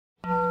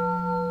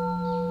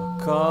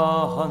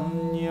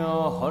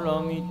Kahanya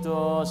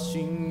Haramita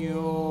Shingyo.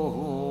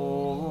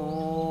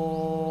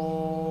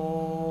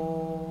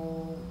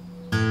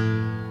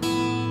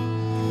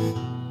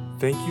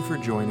 Thank you for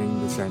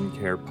joining the Zen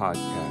Care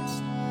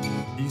podcast.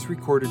 These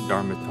recorded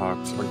Dharma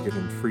talks are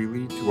given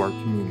freely to our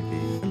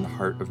community in the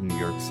heart of New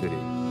York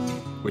City,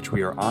 which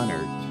we are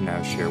honored to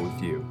now share with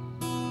you.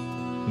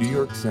 New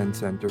York Zen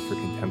Center for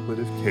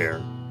Contemplative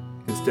Care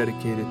is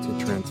dedicated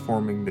to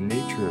transforming the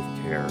nature of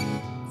care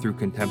through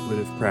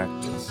contemplative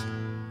practice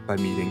by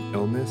meeting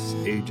illness,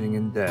 aging,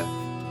 and death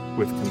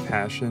with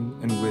compassion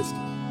and wisdom.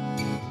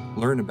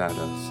 Learn about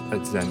us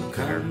at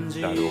zencare.org.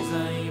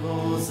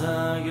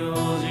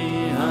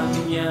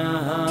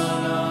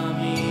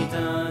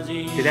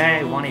 Today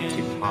I wanted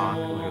to talk a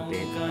little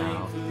bit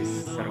about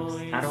this sort of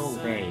subtle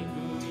way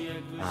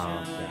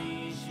of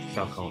the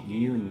so-called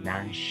new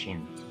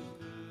Nanshin.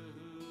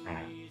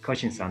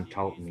 Koshin-san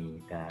told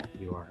me that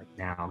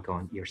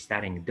you're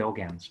studying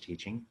Dogen's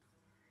teaching.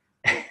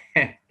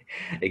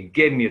 It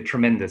gave me a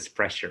tremendous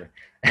pressure.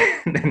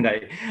 Then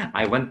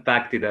I went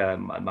back to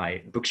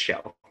my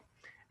bookshelf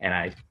and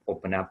I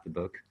opened up the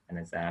book and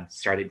I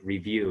started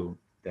review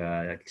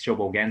the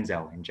Shobo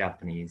Genzo in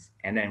Japanese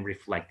and then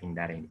reflecting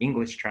that in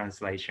English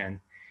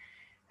translation.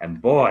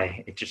 And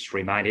boy, it just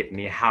reminded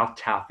me how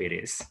tough it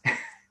is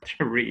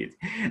to read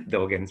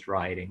Dogen's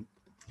writing.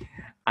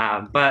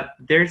 But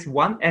there's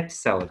one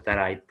episode that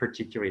I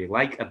particularly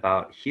like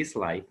about his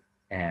life,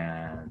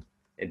 and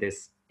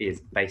this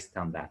is based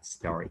on that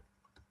story.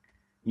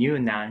 New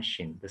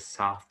Nanshin, the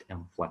soft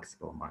and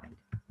flexible mind.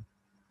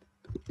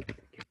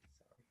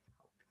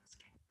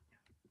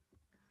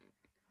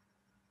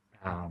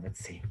 Let's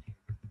see.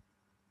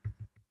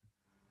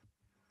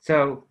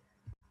 So,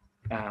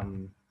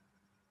 in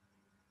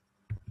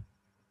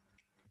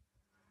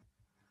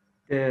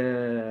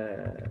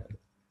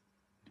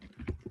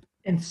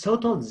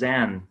Sōtō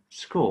Zen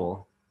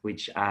school,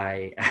 which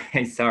I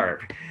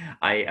serve,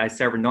 I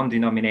serve a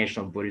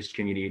non-denominational Buddhist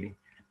community,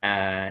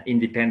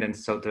 independent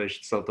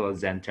Sōtō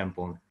Zen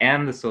temple,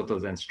 and the Sōtō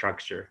Zen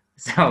structure.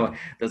 So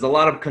there's a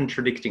lot of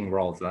contradicting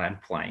roles that I'm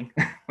playing,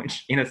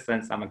 which in a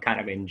sense I'm kind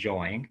of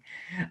enjoying.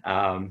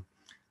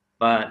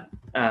 But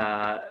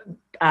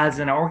as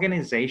an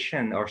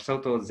organization or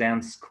Sōtō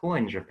Zen school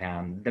in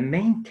Japan, the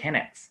main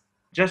tenets,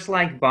 just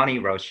like Bonnie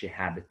Roshi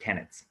had the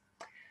tenets,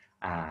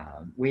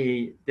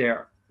 we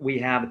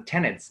have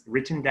tenets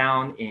written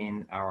down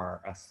in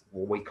our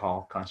what we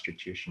call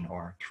constitution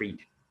or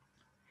creed.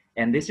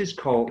 And this is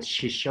called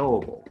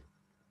Shishobo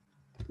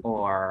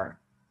or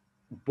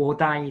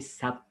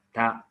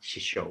Bodhisatta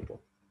Shishobo.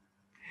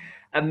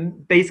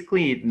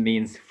 Basically, it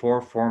means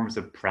 4 forms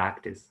of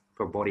practice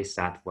for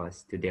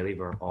bodhisattvas to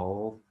deliver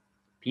all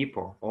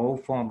people, all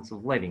forms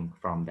of living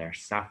from their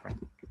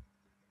suffering.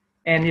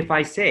 And if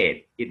I say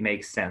it, it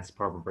makes sense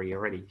probably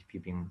already if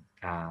you've been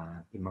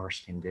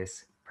immersed in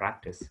this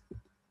practice.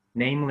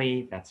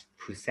 Namely, that's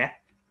Fuset,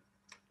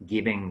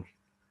 giving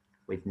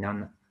with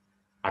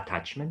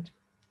non-attachment,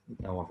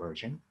 no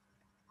aversion.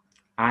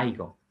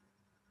 Aigo,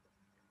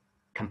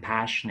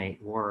 compassionate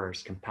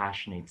words,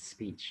 compassionate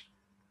speech.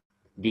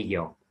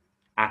 Gigyo,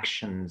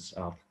 actions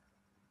of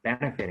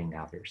benefiting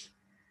others,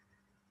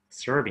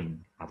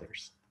 serving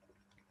others.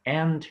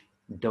 And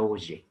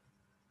Doji,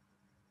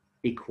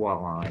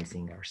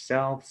 equalizing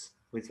ourselves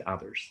with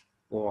others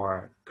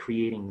or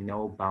creating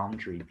no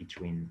boundary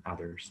between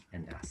others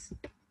and us.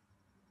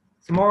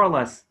 So more or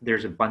less,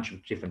 there's a bunch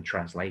of different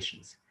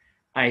translations.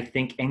 I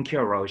think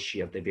Enkyo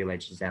Roshi of the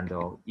village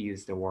Zendo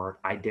used the word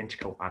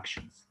identical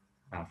actions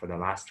for the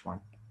last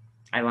one.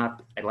 I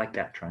like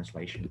that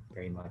translation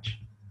very much.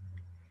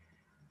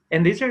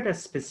 And these are the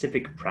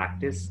specific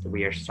practice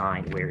we're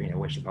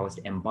supposed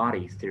to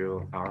embody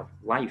through our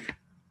life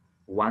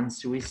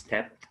once we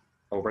step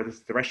over the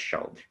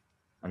threshold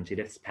onto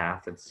this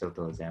path of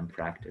Sōtō Zen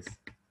practice.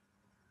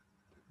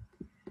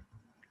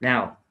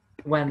 Now,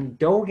 when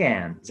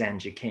Dogen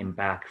Zenji came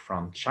back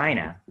from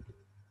China,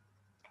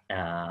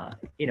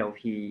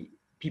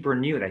 people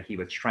knew that he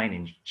was trained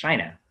in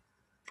China.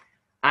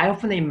 I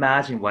often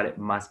imagine what it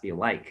must be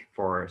like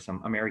for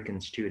some American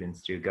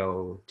students to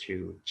go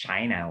to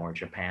China or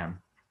Japan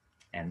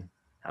and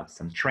have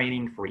some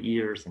training for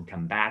years and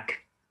come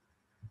back.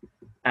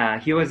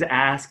 He was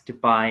asked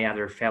by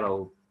other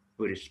fellow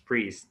Buddhist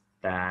priests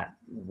that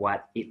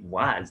what it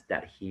was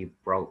that he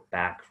brought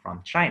back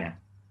from China.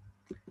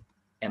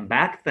 And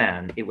back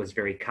then, it was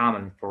very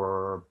common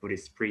for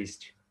Buddhist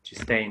priests to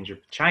stay in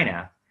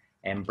China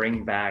and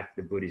bring back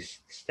the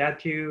Buddhist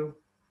statue,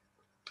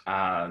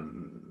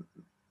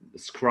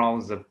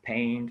 scrolls of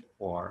paint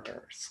or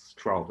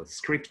scrolls of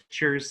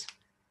scriptures,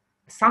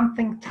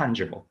 something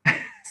tangible,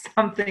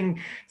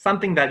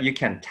 something that you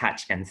can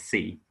touch and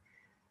see.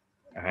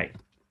 All right.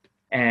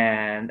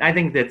 And I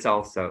think that's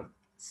also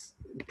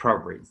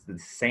probably the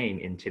same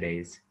in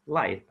today's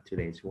life,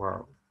 today's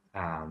world.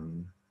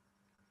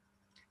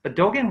 But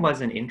Dogen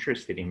wasn't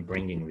interested in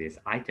bringing these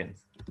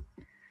items.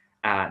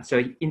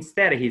 So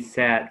instead, he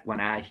said, when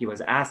he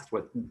was asked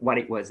what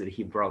it was that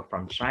he brought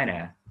from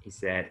China, he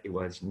said it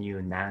was new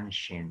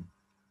Nanshin,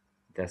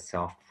 the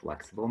soft,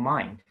 flexible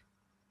mind.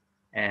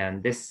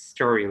 And this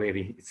story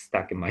really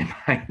stuck in my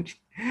mind,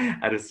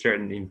 had a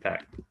certain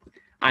impact.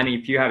 And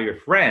if you have your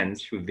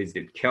friends who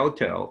visit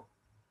Kyoto,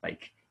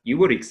 like you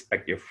would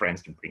expect your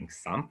friends to bring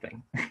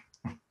something,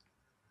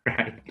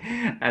 right?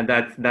 And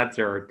that's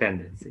our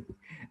tendency.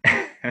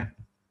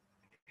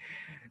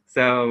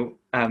 So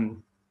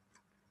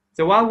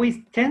while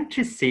we tend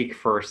to seek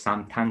for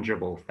some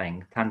tangible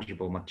thing,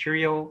 tangible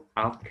material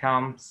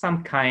outcome,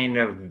 some kind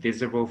of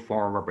visible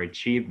form of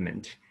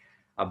achievement,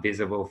 a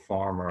visible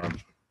form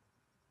of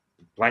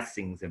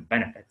blessings and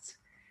benefits,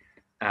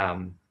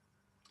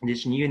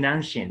 this new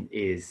Nanshin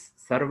is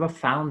sort of a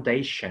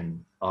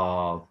foundation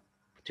of,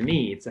 to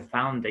me, it's a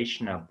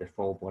foundation of the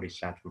full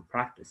Bodhisattva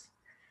practice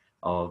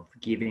of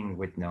giving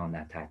with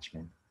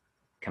non-attachment,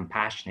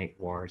 compassionate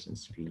words and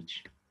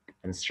speech,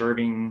 and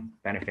serving,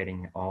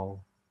 benefiting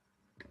all,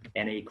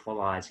 and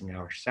equalizing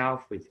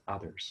ourselves with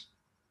others.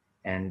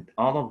 And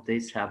all of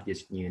this have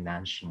this new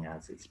Nanshin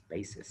as its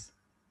basis.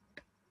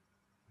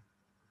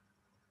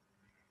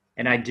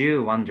 And I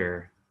do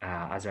wonder,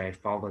 as I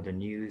follow the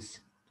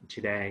news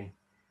today,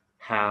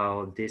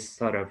 how this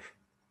sort of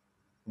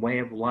way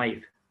of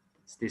life,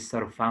 this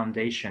sort of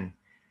foundation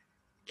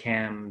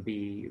can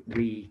be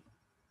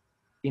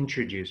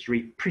reintroduced,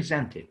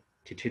 represented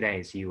to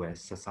today's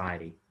US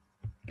society.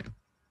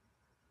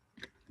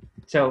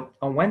 So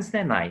on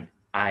Wednesday night,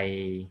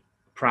 I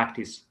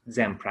practice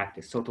Zen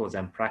practice, Sōtō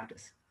Zen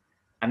practice.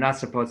 I'm not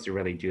supposed to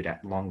really do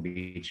that Long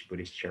Beach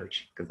Buddhist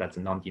Church because that's a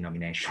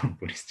non-denominational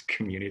Buddhist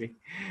community.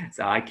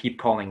 So I keep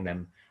calling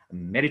them a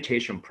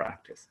meditation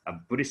practice, a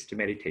Buddhist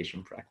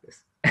meditation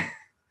practice.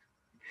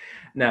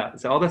 No,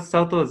 so all the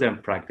Sōtō Zen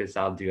practice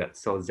I'll do at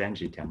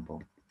Sozenji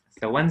temple.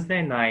 So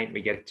Wednesday night,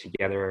 we get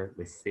together,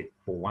 we sit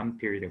for one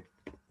period of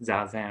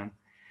Zazen.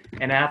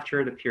 And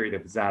after the period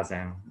of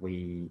Zazen,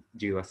 we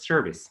do a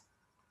service,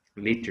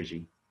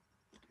 liturgy.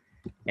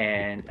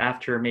 And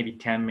after maybe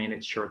 10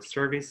 minutes short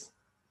service,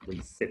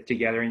 we sit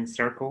together in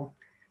circle.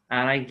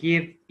 And I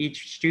give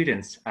each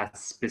student a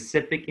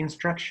specific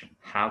instruction,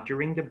 how to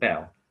ring the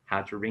bell,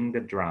 how to ring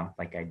the drum,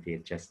 like I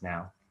did just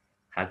now,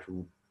 how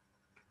to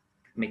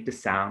make the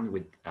sound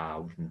with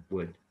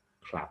wood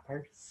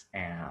clappers,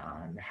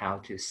 and how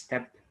to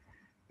step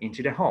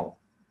into the hall,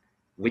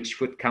 which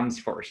foot comes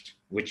first,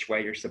 which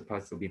way you're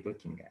supposed to be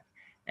looking at,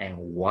 and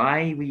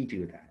why we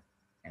do that,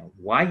 and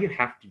why you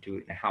have to do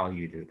it, and how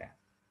you do that.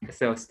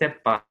 So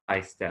step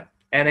by step.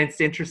 And it's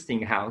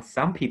interesting how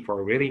some people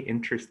are really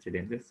interested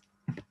in this.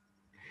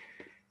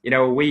 You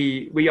know,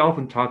 we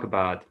often talk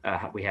about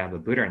we have a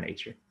Buddha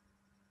nature,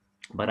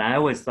 but I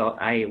always thought,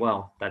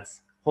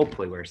 that's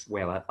hopefully we're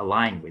well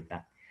aligned with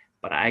that.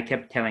 But I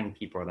kept telling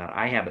people that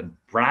I have a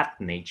brat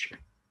nature,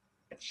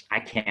 which I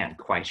can't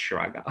quite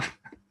shrug off.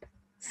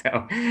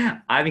 So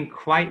I've been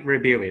quite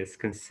rebellious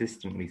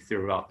consistently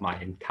throughout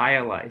my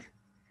entire life.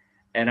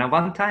 And at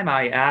one time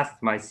I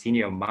asked my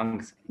senior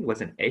monks, it was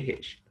an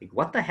Ahish, like,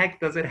 what the heck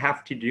does it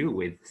have to do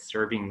with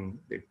serving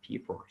the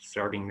people,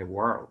 serving the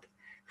world,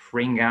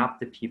 freeing out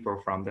the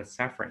people from the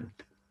suffering?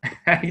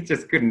 I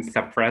just couldn't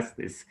suppress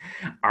this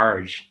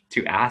urge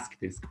to ask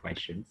these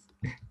questions.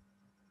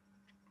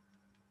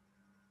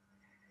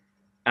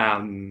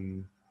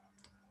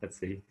 Let's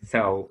see.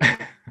 So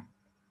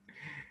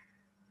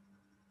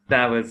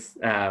that was,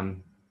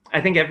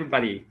 I think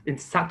everybody, to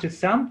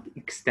some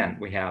extent,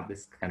 we have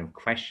this kind of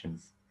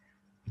questions.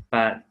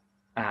 But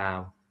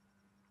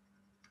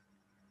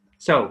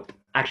so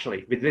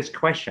actually, with this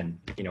question,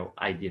 you know,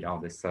 I did all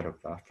this sort of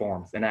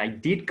forms, and I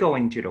did go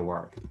into the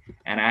work,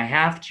 and I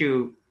have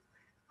to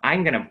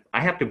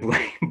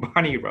blame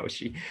Bonnie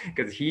Roshi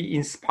because he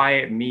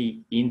inspired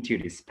me into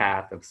this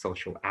path of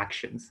social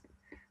actions.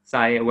 So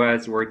I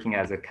was working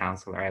as a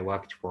counselor. I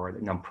worked for a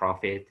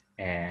nonprofit,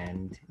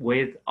 and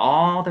with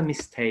all the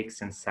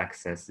mistakes and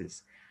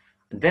successes,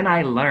 then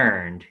I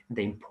learned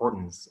the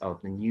importance of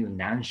the new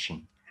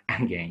Nanshin,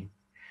 again,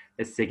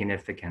 the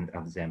significance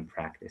of Zen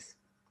practice.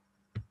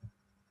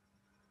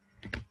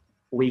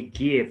 We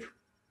give,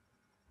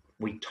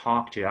 we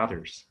talk to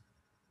others,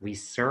 we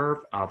serve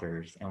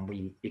others, and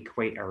we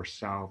equate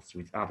ourselves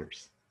with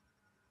others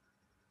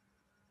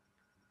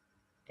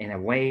in a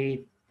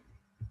way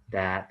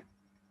that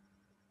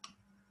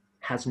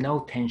has no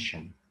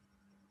tension,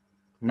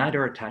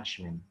 neither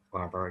attachment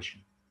or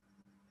aversion,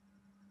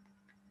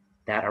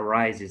 that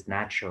arises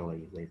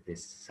naturally with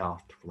this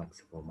soft,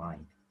 flexible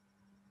mind.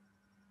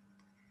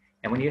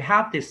 And when you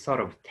have this sort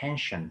of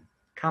tension,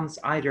 comes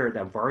either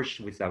the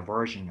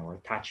aversion or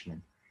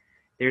attachment,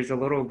 there's a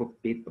little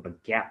bit of a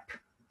gap,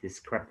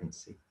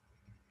 discrepancy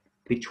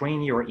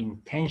between your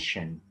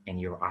intention and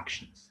your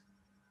actions.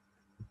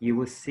 You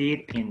will see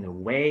it in the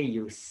way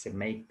you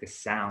make the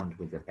sound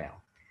with the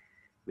bell.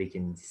 We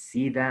can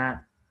see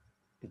that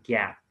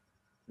gap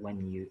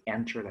when you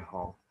enter the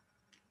hall.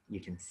 You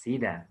can see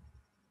that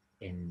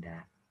in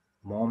that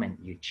moment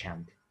you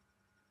chant.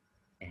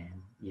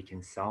 And you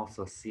can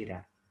also see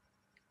that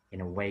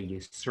in a way you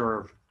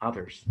serve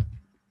others.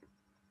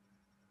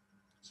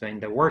 So in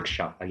the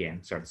workshop,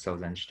 again,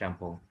 Sozenji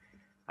Temple,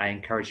 I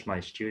encourage my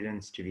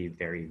students to be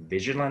very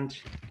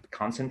vigilant,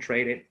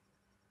 concentrated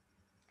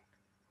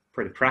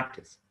for the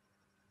practice.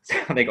 So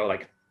they go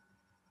like,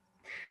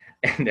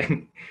 and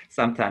then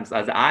sometimes,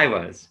 as I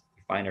was,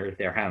 you find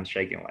their hands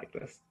shaking like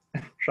this,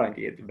 trying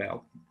to get the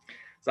bell.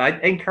 So I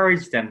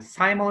encourage them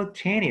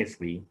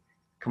simultaneously,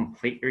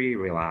 completely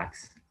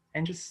relax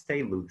and just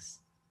stay loose,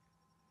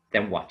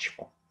 then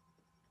watchful,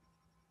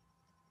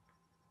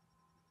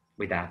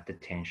 without the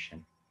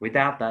tension,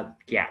 without that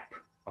gap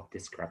of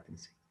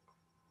discrepancy.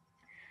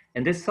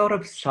 And this sort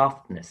of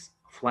softness,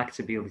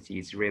 flexibility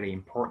is really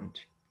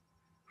important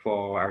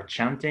for our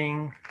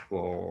chanting,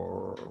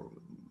 for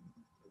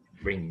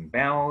ringing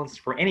bells,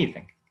 for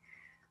anything,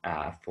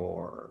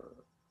 for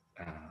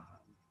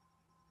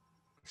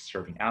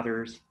serving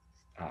others,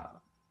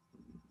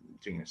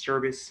 doing a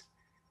service,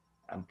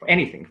 for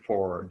anything,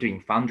 for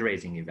doing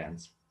fundraising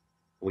events.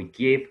 We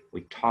give,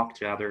 we talk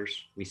to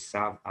others, we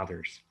serve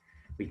others.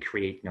 We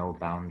create no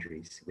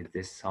boundaries with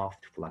this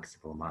soft,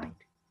 flexible mind.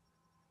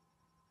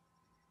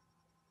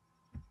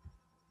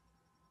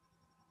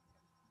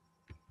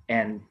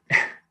 And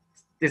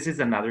this is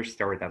another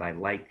story that I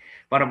like.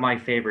 One of my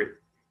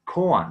favorite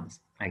koans,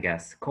 I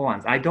guess,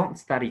 koans. I don't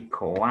study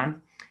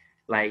koan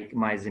like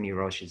Maezumi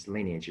Roshi's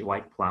lineage,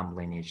 white plum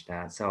lineage.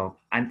 So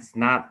it's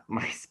not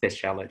my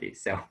specialty.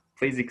 So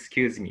please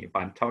excuse me if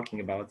I'm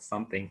talking about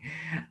something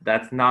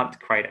that's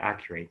not quite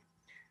accurate.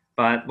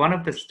 But one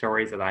of the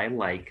stories that I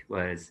like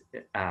was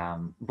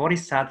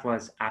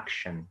Bodhisattva's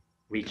action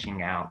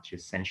reaching out to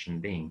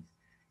sentient beings.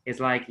 It's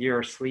like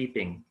you're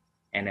sleeping,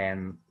 and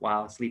then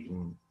while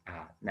sleeping,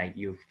 like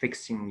you're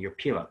fixing your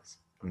pillows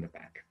on the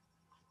back.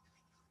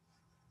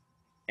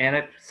 And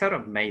it sort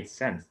of made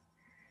sense.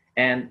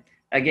 And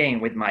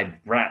again, with my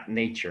brat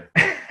nature,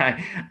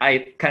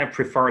 I kind of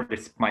prefer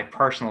this, my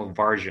personal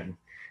version,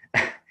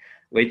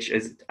 which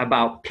is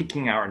about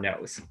picking our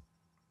nose.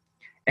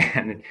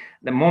 And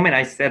the moment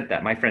I said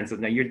that, my friend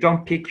said, no, you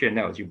don't pick your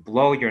nose, you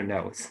blow your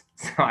nose.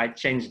 So I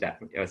changed that.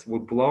 It was, we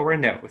blow our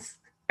nose.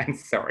 I'm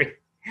sorry.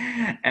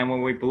 And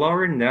when we blow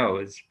our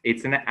nose,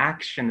 it's an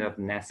action of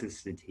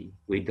necessity.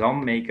 We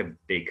don't make a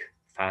big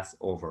fuss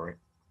over it.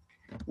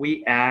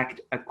 We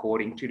act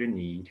according to the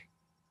need.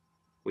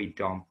 We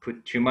don't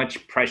put too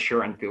much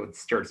pressure until it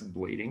starts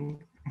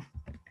bleeding.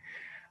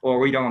 Or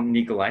we don't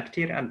neglect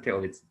it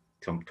until it's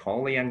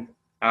totally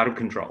out of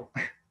control.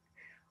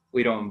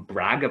 We don't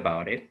brag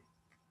about it,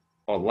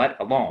 or let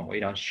alone,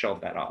 we don't show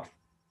that off.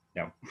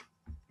 No.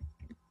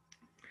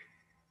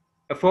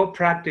 A full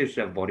practice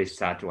of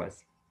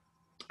bodhisattvas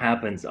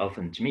happens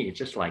often to me. It's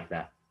just like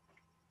that.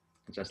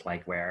 Just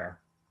like where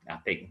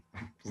nothing,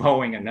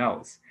 blowing a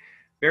nose,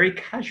 very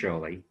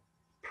casually,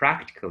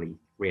 practically,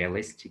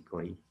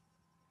 realistically,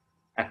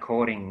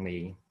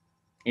 accordingly,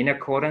 in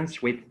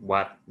accordance with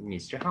what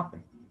needs to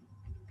happen.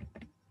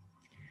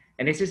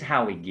 And this is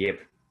how we give.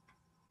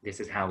 This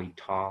is how we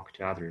talk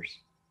to others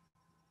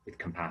with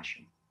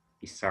compassion.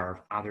 We serve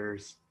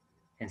others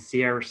and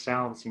see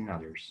ourselves in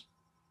others.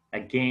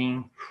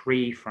 Again,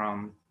 free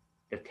from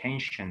the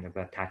tension of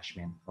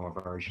attachment or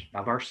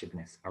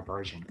aversiveness,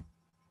 aversion.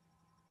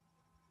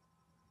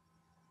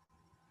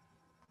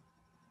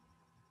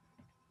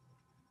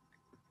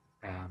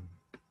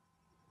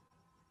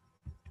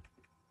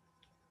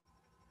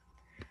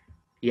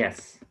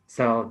 Yes,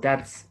 so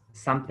that's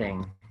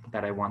something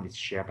that I wanted to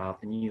share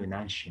about the new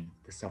Nanshin,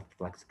 the soft,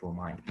 flexible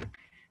mind.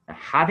 Now,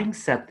 having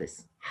said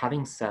this,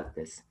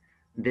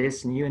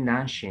 this new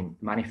Nanshin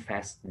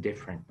manifests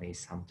differently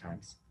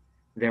sometimes.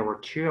 There were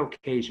 2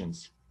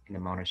 occasions in the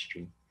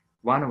monastery.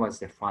 One was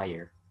the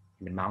fire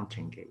in the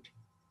mountain gate.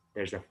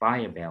 There's a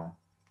fire bell.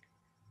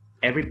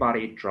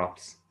 Everybody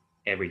drops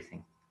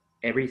everything.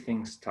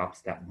 Everything stops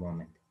that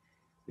moment.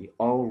 We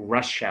all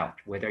rush out,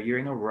 whether you're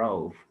in a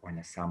robe or in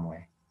a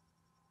somewhere,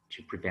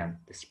 to prevent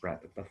the spread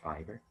of the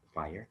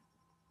fire.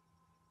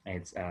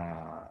 It's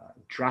a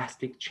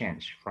drastic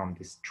change from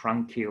this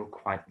tranquil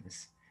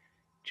quietness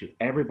to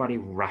everybody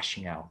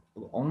rushing out.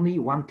 Only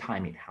one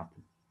time it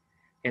happened.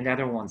 And the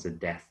other one's the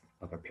death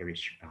of our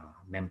parish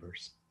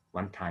members.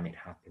 One time it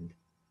happened.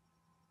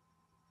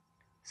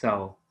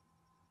 So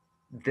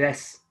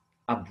this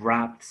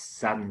abrupt,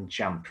 sudden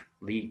jump,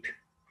 leap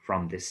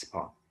from this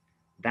spot,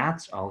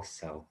 that's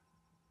also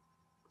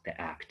the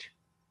act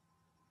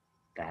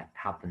that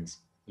happens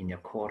in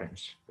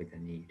accordance with the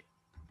need.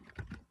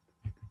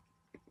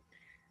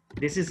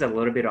 This is a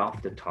little bit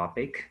off the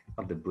topic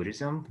of the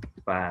Buddhism,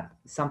 but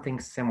something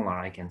similar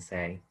I can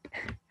say.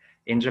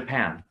 In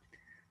Japan,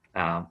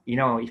 I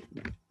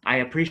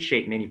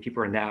appreciate many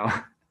people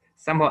now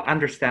somewhat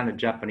understand the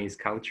Japanese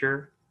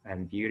culture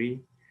and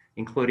beauty,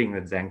 including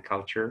the Zen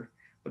culture,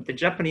 but the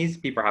Japanese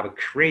people have a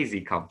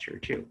crazy culture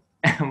too.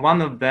 And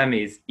one of them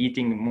is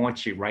eating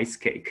mochi rice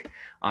cake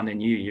on the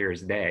New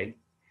Year's Day.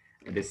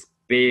 This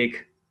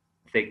big,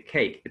 thick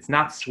cake. It's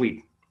not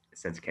sweet,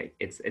 sense cake.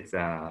 It's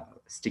a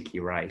sticky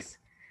rice,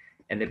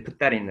 and they put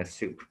that in the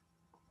soup.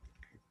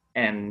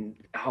 And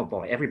oh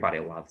boy, everybody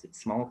loves it.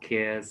 Small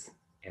kids,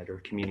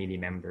 other community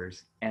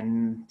members,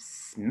 and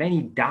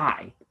many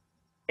die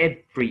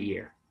every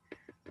year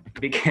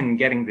began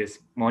getting this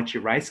mochi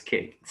rice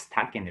cake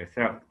stuck in their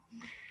throat.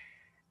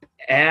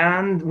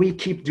 And we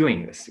keep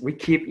doing this. We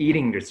keep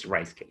eating this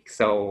rice cake.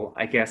 So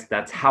I guess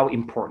that's how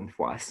important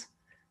for us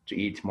to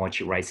eat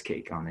mochi rice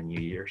cake on the New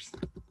Year's.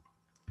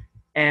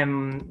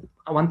 And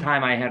one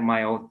time I had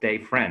my old day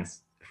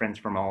friends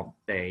from old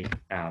day.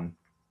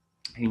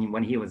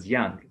 When he was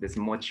young, this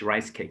mochi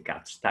rice cake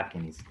got stuck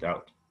in his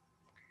throat.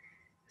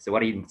 So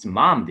what his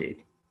mom did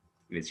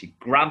was she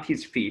grabbed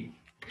his feet,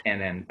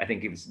 and then I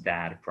think it was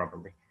dad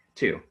probably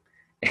too,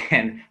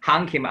 and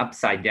hung him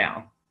upside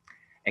down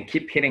and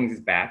keep hitting his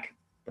back.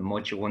 The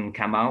mochi wouldn't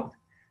come out.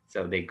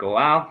 So they go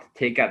out,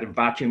 take out the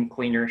vacuum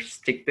cleaner,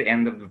 stick the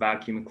end of the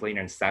vacuum cleaner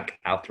and suck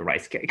out the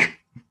rice cake.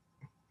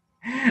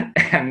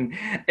 And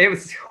it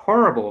was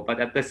horrible, but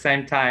at the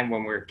same time,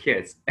 when we were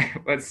kids,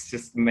 it was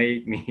just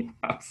made me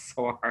laugh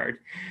so hard.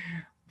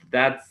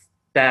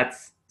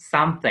 That's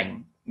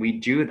something. We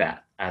do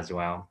that as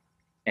well.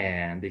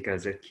 And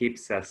because it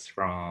keeps us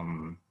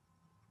from,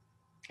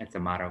 it's a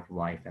matter of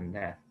life and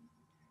death.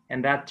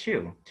 And that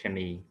too, to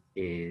me,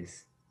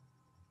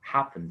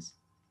 happens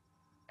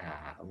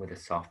with a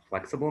soft,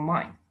 flexible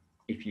mind.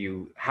 If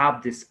you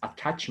have this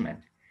attachment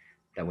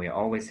that we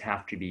always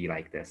have to be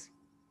like this,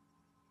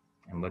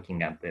 and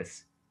looking at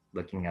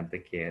the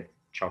kid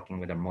choking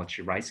with a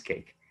mochi rice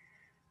cake,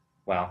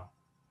 well,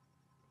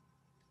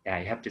 yeah,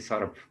 you have to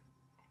sort of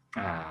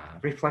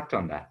reflect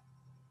on that,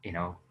 you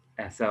know.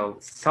 And so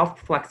soft,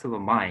 flexible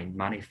mind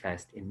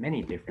manifests in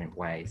many different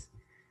ways.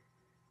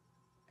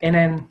 And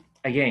then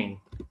again,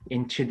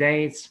 in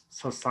today's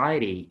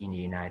society in the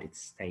United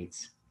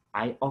States,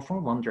 I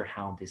often wonder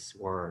how this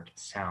word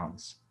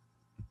sounds,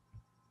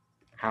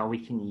 how we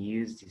can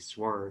use this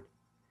word,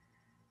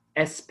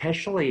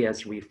 especially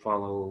as we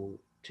follow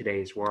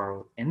today's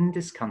world. In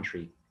this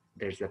country,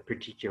 there's a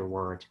particular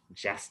word,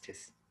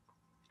 justice,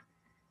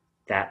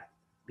 that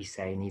we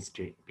say needs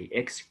to be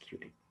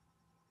executed.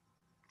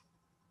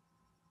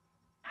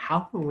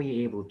 How are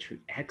we able to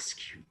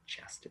execute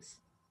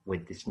justice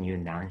with this new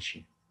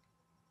Nanshin?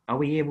 Are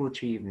we able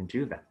to even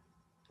do that?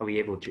 Are we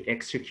able to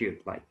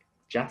execute like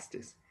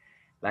justice,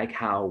 like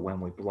how when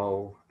we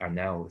blow our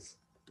nose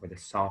with a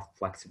soft,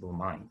 flexible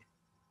mind,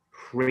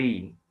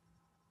 free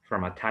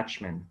from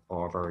attachment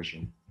or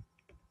aversion?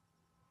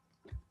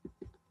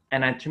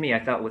 And to me, I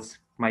thought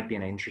might be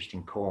an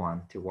interesting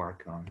koan to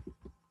work on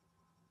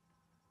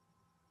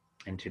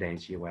in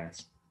today's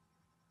US.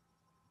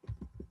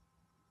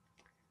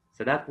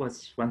 So that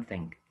was one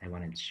thing I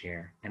wanted to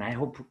share. And I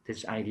hope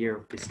this idea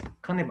of this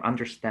kind of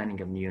understanding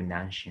of new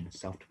Nanshin,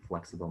 soft,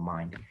 flexible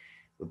mind,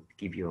 will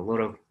give you a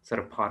little sort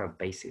of part of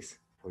basis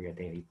for your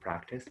daily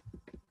practice.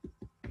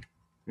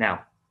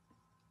 Now,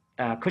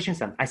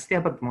 Kushin-san, I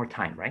still have more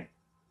time, right?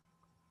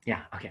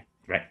 Yeah, okay,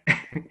 right.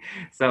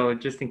 So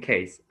just in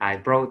case, I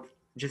brought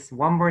just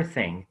one more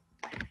thing.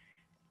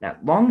 Now,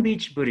 Long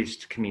Beach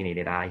Buddhist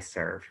community that I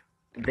serve,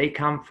 they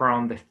come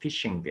from the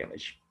fishing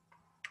village.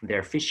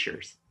 They're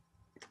fishers.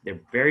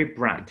 They're very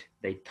blunt.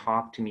 They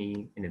talk to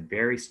me in a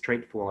very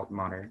straightforward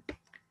manner.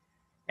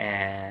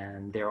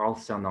 And they're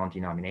also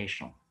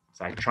non-denominational.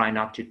 So I try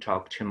not to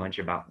talk too much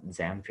about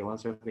Zen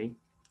philosophy.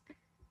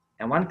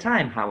 And one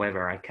time,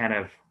 however, I kind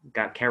of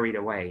got carried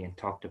away and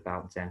talked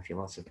about Zen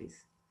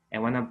philosophies.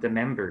 And one of the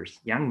members,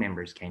 young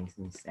members, came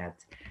and said,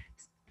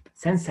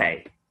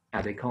 Sensei,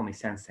 they call me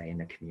Sensei in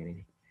the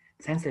community.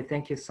 Sensei,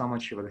 thank you so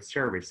much for the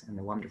service and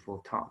the wonderful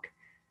talk.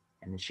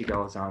 And then she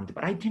goes on,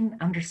 but I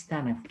didn't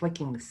understand a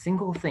flicking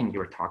single thing you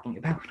were talking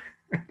about.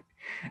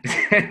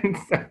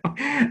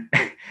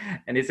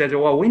 And he says,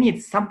 well, we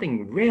need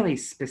something really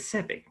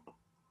specific,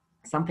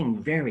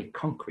 something very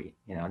concrete,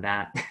 you know,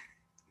 that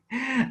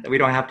we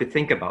don't have to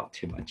think about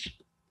too much.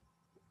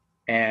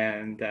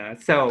 And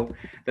so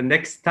the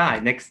next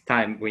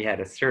time we had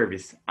a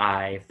service,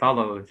 I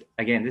followed,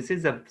 again, this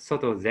is a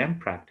Sōtō Zen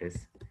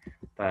practice,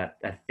 but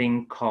a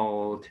thing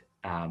called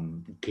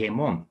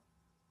Gemon.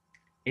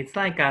 It's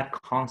like a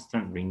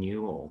constant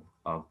renewal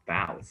of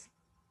vows.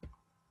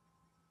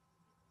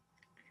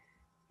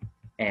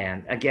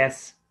 And I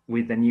guess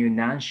with the new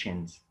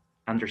Nanshin's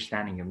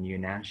understanding of new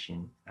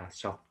Nanshin,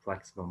 soft,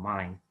 flexible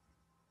mind,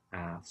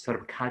 sort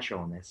of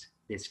casualness,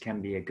 this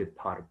can be a good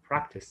part of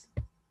practice.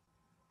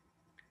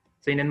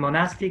 So in a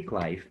monastic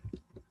life,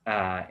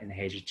 in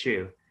Heiji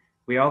 2,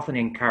 we often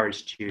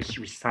encouraged to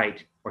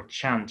recite or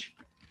chant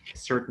a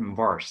certain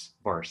verse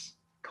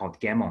called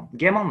Gemon.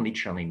 Gemon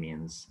literally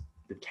means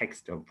the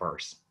text of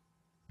verse.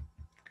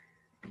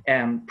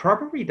 And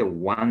probably the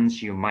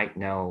ones you might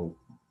know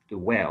the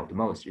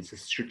most is the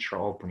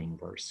sutra opening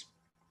verse.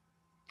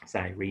 So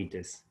I read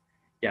this.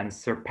 The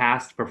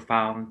unsurpassed,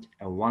 profound,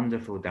 and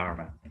wonderful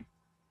Dharma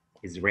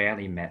is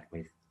rarely met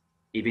with,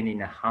 even in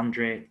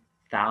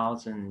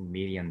 100,000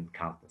 million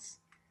kalpas.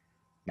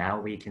 Now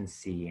we can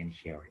see and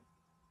hear it,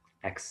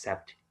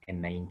 accept and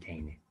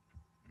maintain it.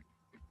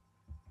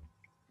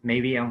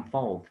 May we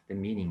unfold the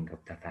meaning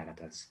of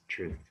Tathagata's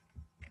truth.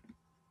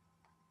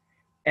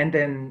 And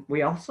then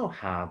we also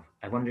have,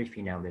 I wonder if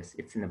you know this,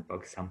 it's in the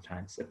book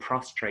sometimes, a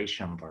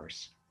prostration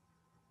verse,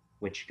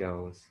 which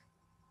goes,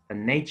 the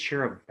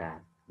nature of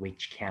that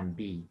which can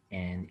be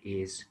and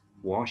is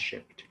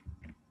worshipped,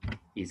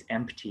 is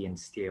empty and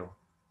still.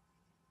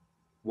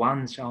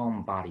 One's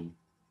own body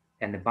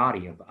and the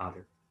body of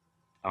other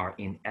are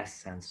in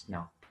essence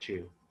not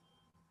two.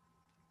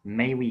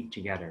 May we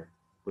together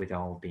with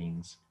all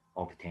beings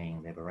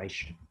obtain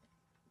liberation,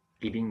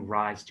 giving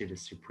rise to the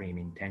supreme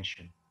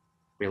intention,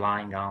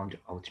 relying on the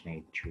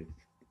ultimate truth.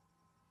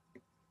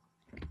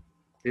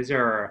 These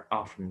are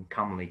often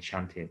commonly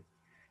chanted,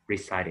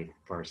 recited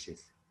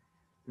verses.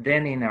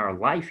 Then in our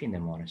life in the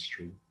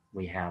monastery,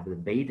 we have the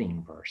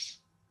bathing verse,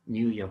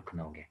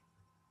 Nyūyoku-no-ge.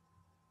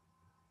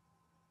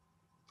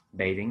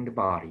 Bathing the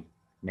body,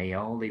 may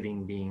all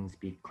living beings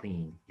be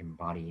clean in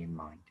body and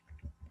mind,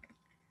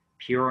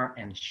 pure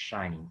and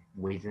shining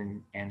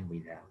within and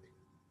without.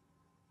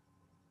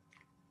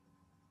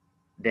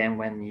 Then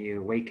when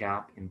you wake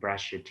up and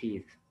brush your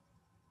teeth,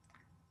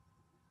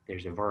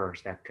 there's a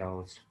verse that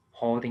goes,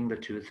 holding the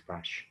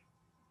toothbrush,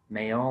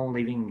 may all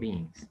living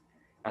beings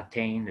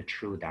attain the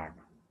true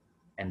Dharma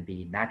and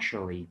be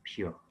naturally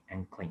pure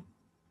and clean.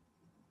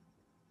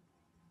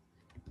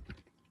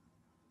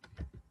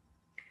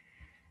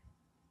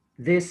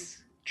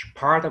 This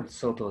part of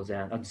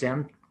Sōtō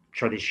Zen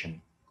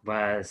tradition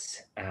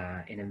was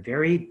in a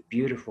very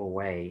beautiful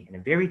way, in a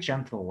very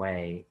gentle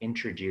way,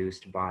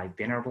 introduced by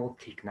Venerable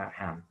Thich Nhat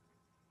Hanh,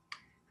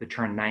 who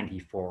turned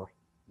 94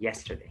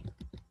 yesterday,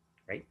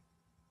 right?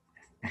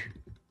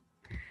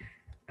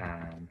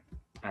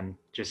 I'm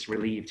just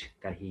relieved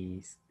that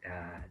he's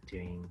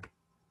doing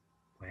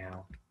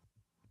well.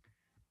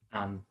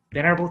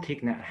 Venerable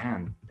Thich Nhat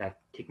Hanh,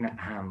 Thich Nhat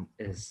Hanh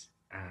is,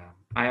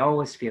 I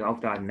always feel,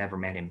 although I've never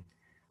met him,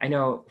 I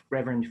know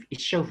Reverend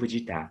Issho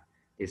Fujita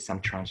is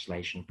some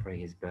translation for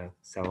his book.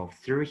 So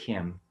through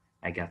him,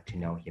 I got to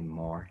know him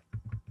more.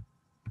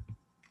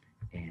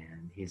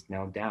 And he's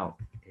no doubt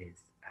is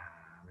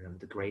one of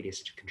the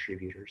greatest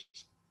contributors,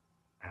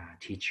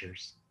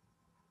 teachers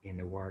in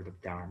the world of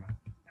Dharma.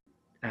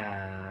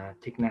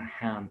 Thich Nhat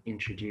Hanh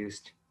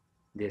introduced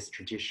this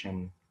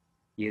tradition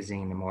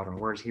using the modern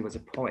words. He was a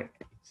poet.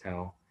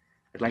 So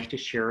I'd like to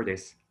share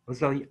this.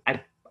 Although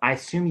I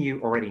assume you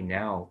already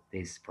know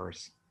this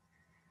verse.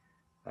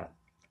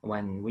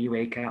 When we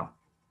wake up,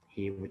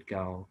 he would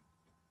go,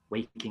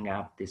 waking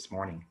up this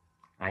morning,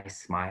 I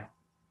smile.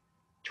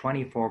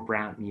 24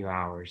 brand new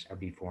hours are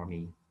before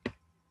me.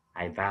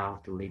 I vow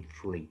to live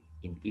fully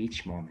in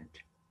each moment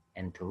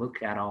and to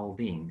look at all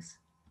beings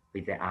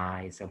with the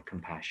eyes of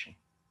compassion.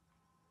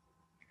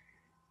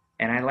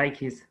 And I like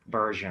his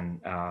version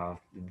of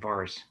the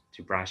verse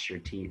to brush your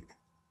teeth,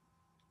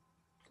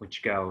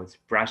 which goes,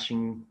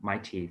 brushing my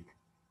teeth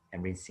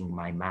and rinsing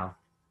my mouth,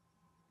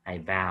 I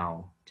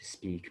vow to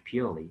speak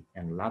purely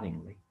and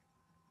lovingly.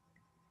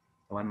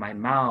 When my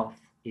mouth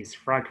is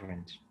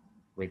fragrant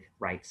with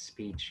right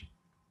speech,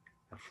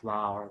 a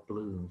flower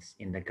blooms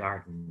in the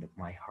garden of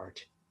my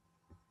heart.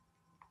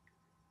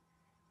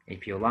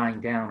 If you're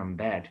lying down on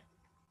bed,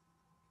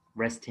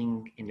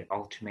 resting in the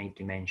ultimate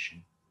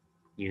dimension,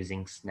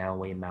 using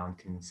snowy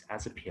mountains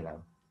as a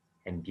pillow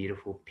and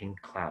beautiful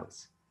pink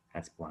clouds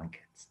as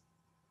blankets,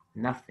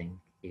 nothing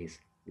is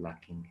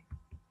lacking.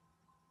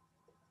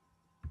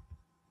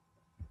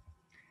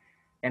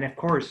 And of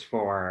course,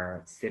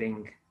 for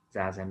sitting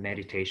Zazen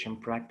meditation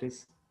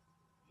practice,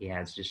 he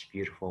has this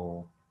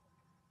beautiful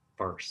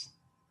verse,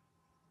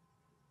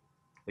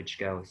 which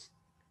goes,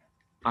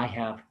 I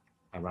have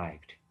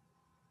arrived.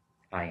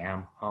 I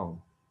am home.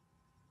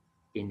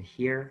 In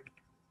here,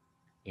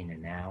 in the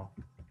now,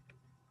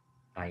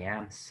 I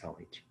am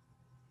solid.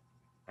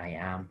 I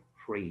am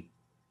free.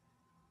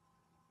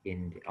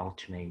 In the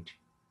ultimate,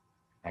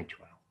 I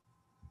dwell.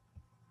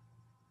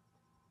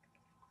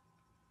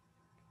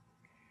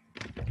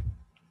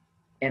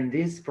 And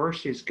these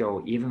verses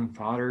go even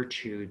farther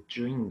to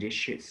doing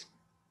dishes.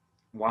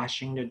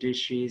 Washing the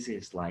dishes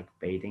is like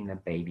bathing a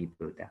baby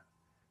Buddha.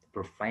 The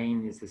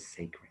profane is the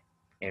sacred.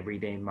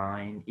 Everyday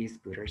mind is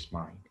Buddha's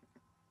mind.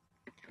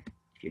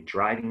 If you're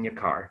driving your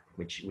car,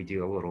 which we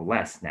do a little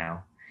less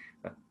now,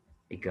 but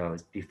it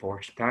goes,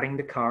 before starting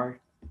the car,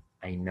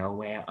 I know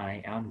where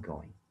I am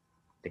going.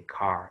 The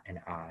car and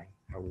I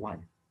are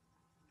one.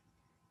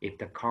 If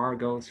the car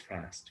goes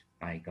fast,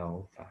 I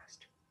go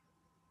fast.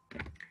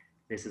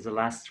 This is the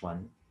last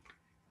one.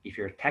 If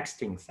you're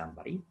texting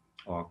somebody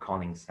or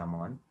calling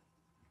someone,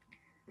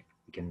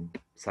 you can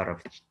sort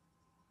of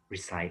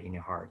recite in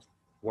your heart.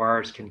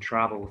 Words can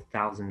travel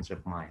thousands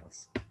of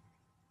miles.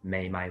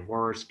 May my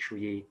words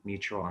create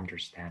mutual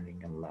understanding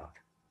and love.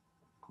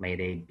 May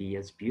they be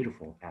as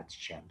beautiful as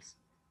gems,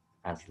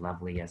 as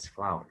lovely as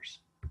flowers.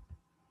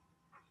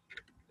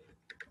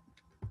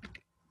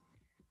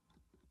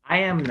 I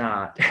am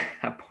not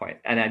a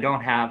poet, and I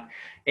don't have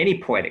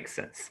any poetic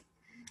sense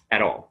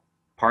at all,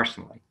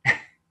 personally.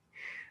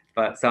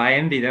 But so I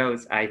envy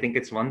those. I think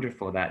it's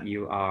wonderful that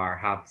you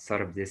have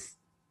sort of this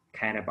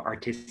kind of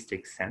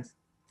artistic sense.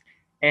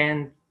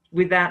 And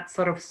with that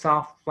sort of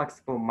soft,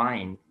 flexible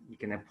mind, you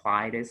can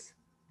apply this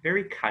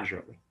very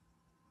casually.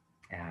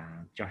 You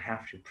don't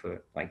have to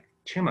put like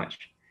too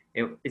much.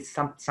 It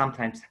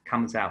sometimes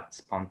comes out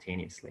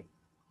spontaneously.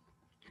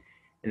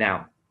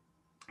 Now,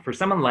 for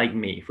someone like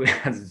me who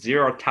has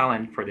zero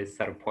talent for this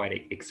sort of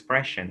poetic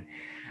expression,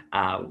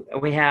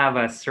 we have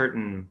a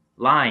certain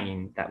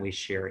line that we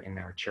share in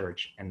our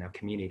church and our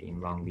community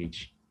in Long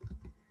Beach.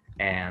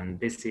 And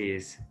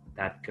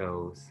that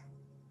goes,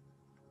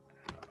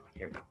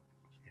 here we go.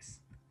 Yes.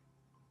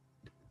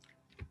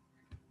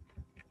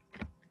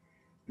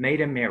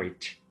 Made a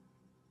merit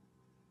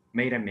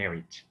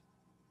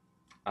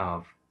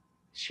of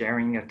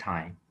sharing your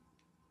time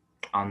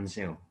on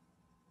Zoom,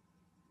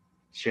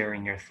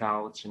 sharing your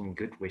thoughts and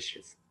good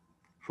wishes,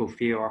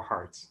 fulfill our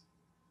hearts,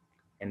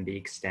 and be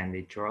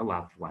extended to our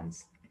loved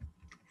ones,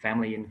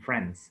 family and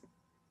friends,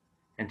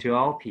 and to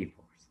all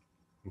peoples,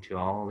 and to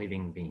all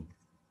living beings.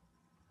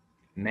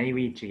 May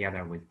we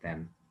together with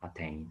them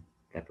attain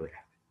the Buddha.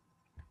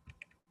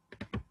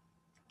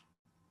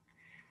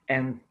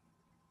 And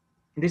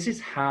this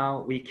is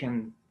how we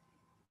can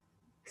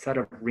sort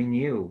of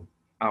renew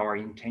our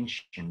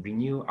intention,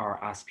 renew our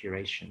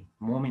aspiration,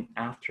 moment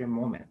after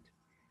moment.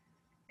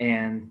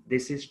 And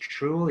this is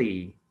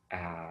truly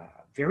a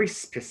very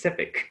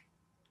specific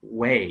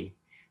way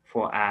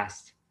for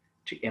us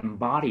to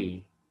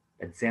embody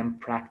the Zen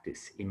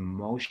practice in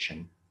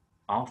motion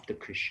of the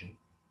Christian.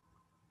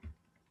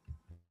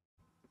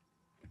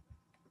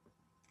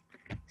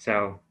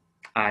 So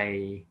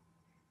to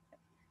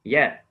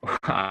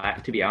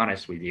be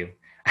honest with you,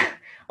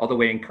 although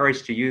we're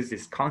encouraged to use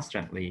this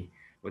constantly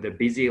with a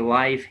busy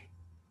life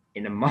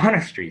in a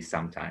monastery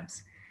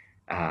sometimes,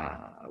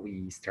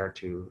 we start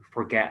to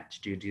forget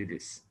to do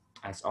this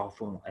as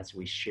often as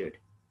we should.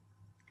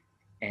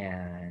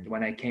 And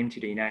when I came to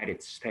the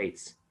United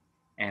States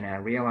and I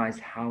realized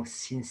how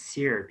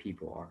sincere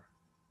people are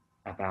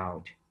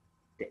about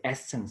the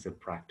essence of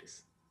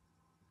practice,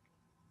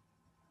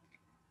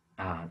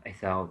 I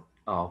thought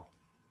of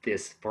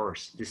this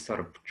sort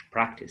of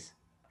practice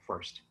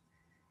first.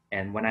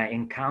 And when I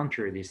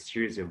encountered this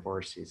series of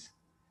verses,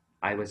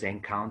 I was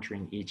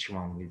encountering each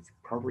one with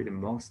probably the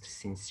most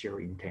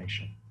sincere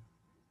intention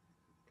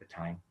at the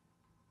time.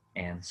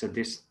 And so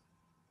this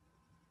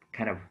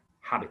kind of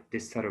habit,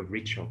 this sort of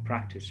ritual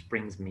practice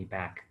brings me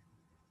back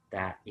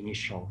that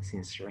initial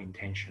sincere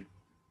intention.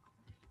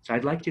 So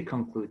I'd like to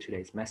conclude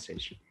today's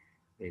message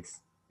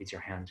with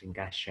your hands in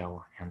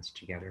gassho, hands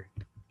together.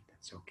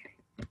 That's okay.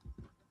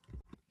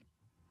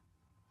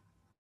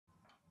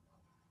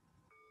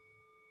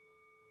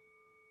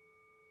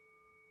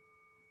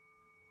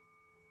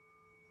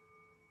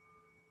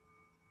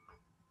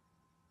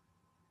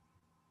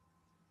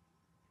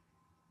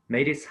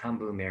 May this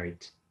humble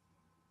merit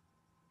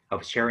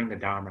of sharing the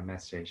Dharma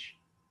message,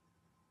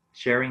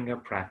 sharing a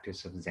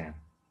practice of Zen,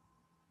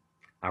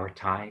 our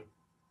time,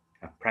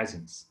 our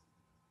presence,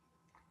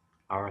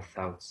 our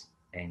thoughts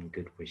and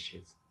good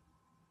wishes,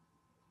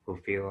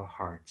 fulfill our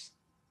hearts,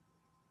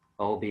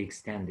 all be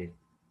extended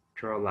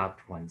to our loved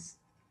ones,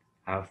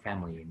 our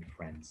family and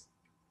friends,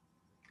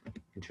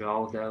 and to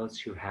all those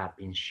who have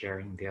been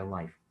sharing their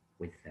life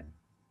with them,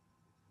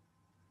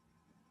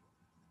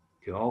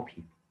 to all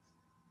people,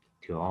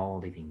 to all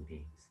living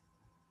beings.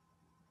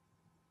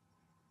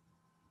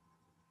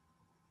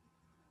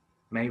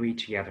 May we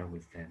together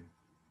with them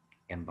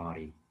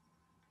embody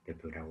the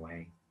Buddha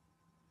way.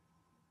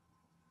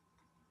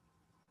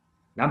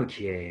 Nam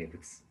Kie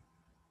Butsu,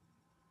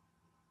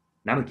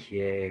 Nam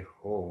Kie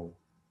Ho,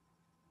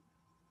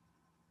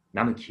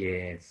 Nam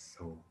Kie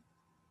So.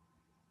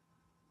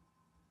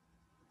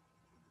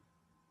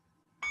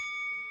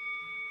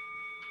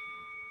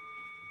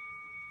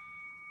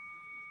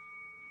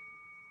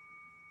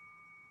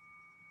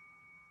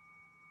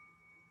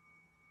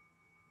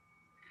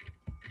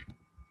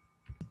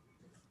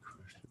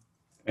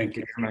 Thank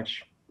you very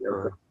much for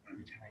your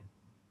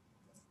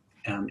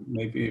time.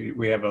 Maybe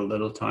we have a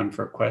little time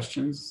for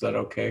questions. Is that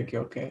okay,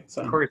 Gyokei?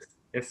 Of course,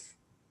 yes.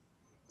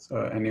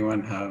 So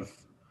anyone have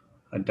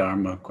a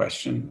Dharma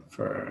question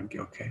for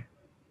Gyokei?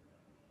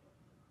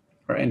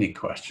 Or any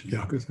question?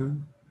 Yakuza?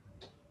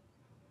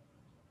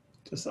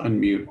 Just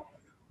unmute.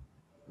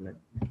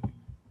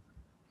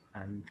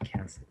 And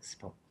cancel the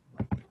spell.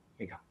 Here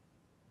you go.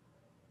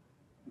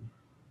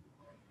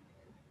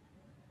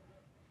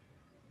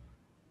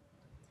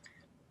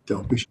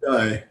 Don't be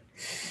shy.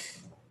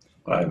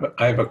 Well,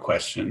 I have a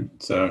question.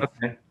 So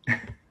Okay.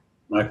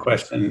 my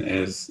question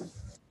is,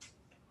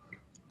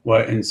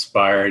 what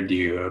inspired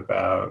you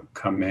about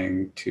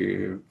coming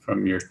to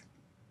come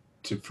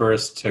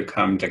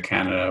to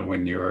Canada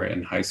when you were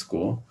in high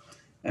school?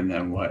 And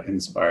then what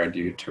inspired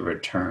you to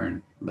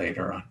return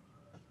later on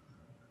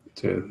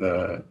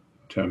to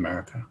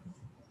America?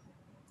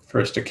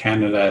 First to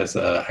Canada as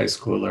a high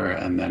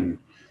schooler, and then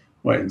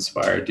what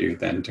inspired you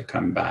then to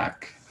come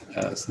back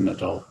as an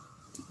adult?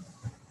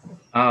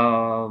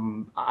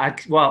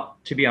 Well,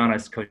 to be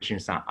honest, Coach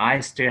Shin-san, I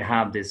still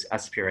have this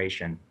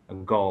aspiration, a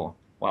goal.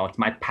 Well, it's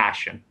my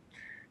passion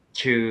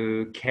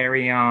to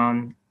carry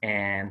on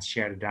and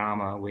share the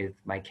Dharma with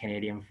my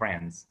Canadian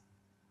friends.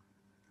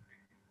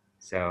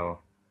 So,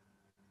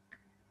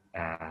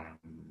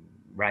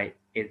 right,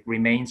 it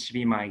remains to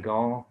be my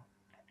goal,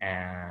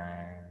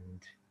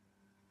 and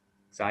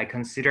So I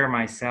consider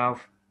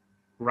myself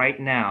right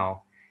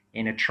now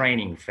in a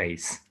training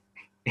phase.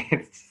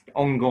 It's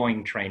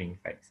ongoing training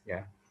phase,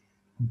 yeah.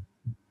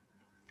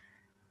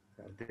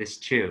 So this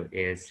too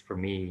is, for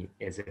me,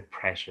 is a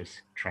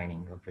precious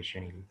training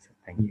opportunity. So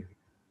thank you.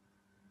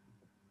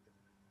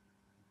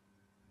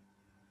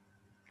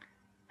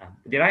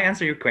 Did I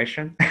answer your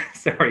question?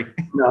 Sorry.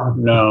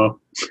 No.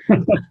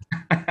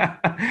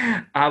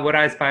 What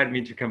inspired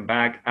me to come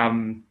back?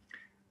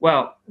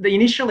 Well,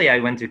 initially I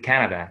went to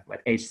Canada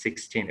at age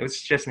 16. It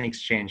was just an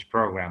exchange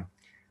program.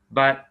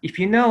 But if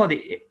you know,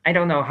 I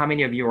don't know how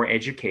many of you are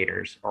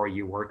educators or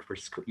you work for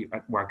school, you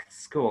work at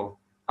school.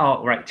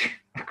 Oh, right,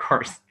 of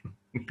course,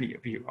 many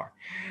of you are.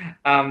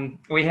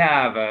 We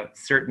have a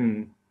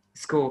certain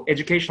school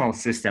educational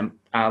system,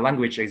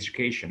 language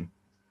education,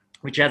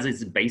 which has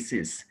its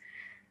basis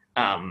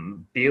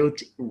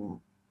built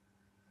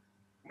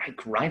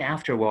like right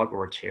after World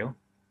War II,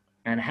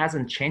 and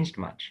hasn't changed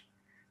much.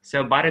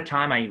 So by the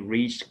time I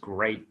reached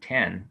grade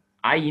 10,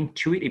 I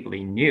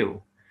intuitively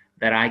knew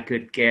that I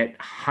could get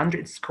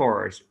 100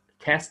 scores,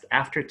 test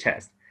after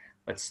test,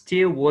 but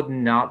still would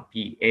not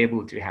be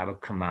able to have a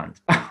command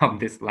of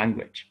this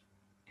language.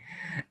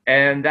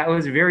 And that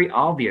was a very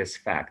obvious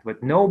fact,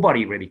 but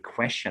nobody really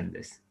questioned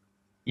this.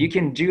 You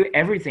can do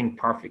everything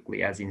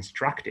perfectly as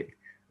instructed,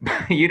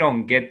 but you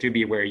don't get to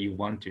be where you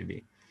want to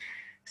be.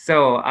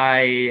 So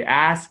I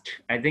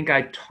think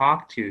I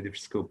talked to the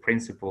school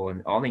principal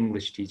and all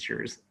English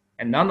teachers,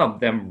 and none of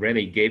them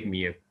really gave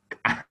me an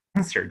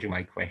answer to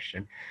my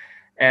question.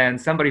 And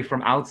somebody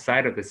from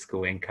outside of the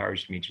school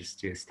encouraged me just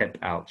to step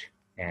out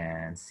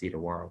and see the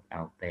world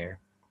out there.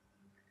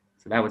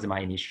 So that was my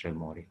initial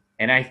motive.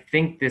 And I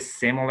think these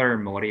similar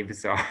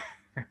motives are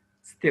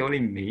still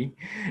in me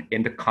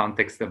in the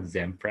context of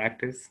Zen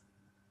practice.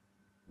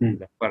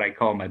 That's what I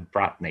call my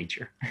broad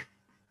nature.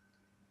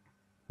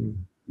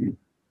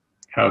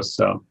 How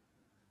so?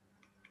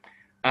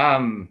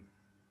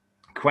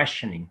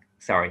 Questioning.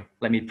 Sorry,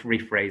 let me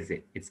rephrase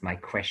it. It's my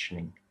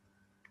questioning,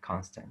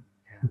 constant.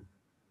 Yeah.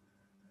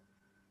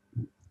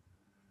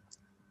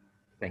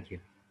 Thank you.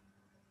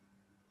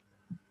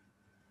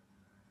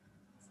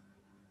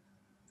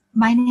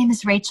 My name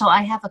is Rachel.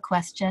 I have a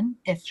question,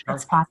 if Sure.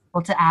 it's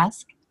possible to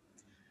ask.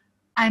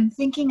 I'm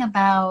thinking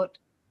about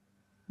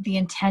the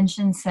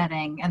intention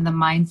setting and the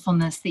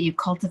mindfulness that you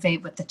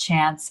cultivate with the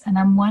chants, and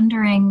I'm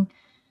wondering,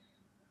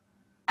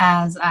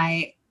 as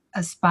I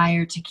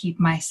aspire to keep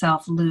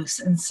myself loose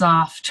and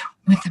soft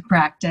with the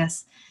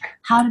practice,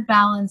 how to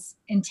balance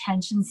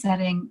intention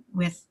setting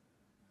with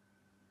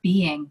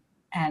being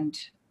and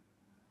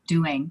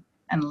doing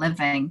and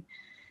living,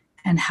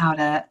 and how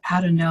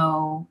to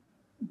know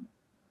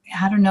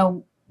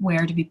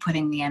where to be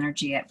putting the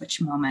energy at which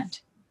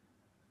moment.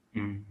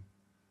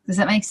 Does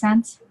that make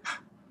sense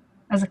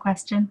as a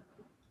question?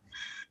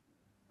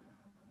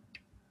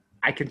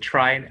 I can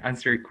try and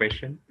answer your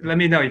question. Let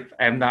me know if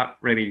I'm not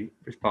really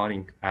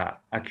responding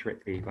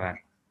accurately, but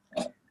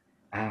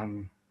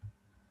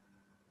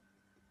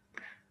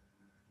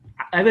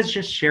I was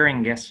just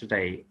sharing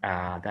yesterday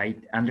my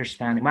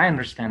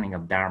understanding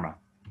of Dharma.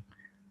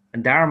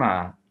 And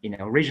Dharma, in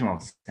an original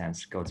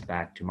sense, goes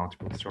back to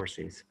multiple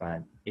sources,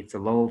 but it's a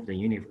law of the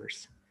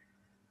universe,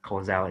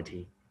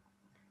 causality.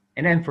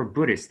 And then for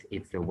Buddhists,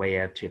 it's the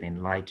way up to the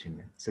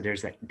enlightenment. So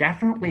there's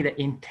definitely the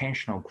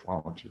intentional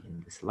quality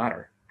in this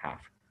latter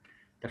half.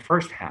 The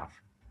first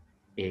half,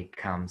 it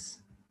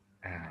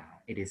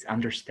is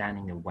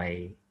understanding the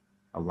way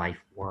a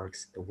life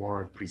works, the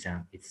world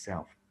presents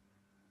itself.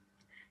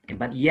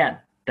 But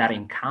yet that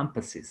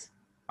encompasses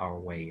our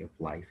way of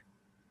life.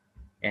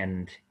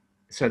 And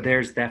so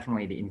there's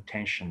definitely the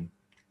intention.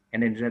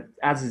 And then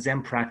as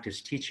Zen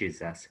practice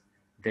teaches us,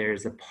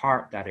 there's a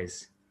part that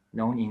is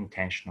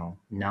non-intentional,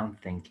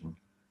 non-thinking,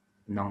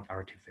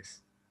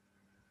 non-artifice.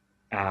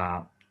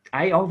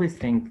 I always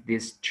think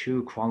these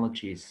two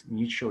qualities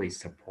mutually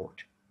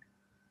support.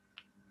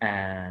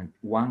 And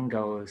one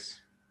goes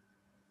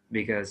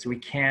because we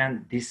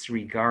can't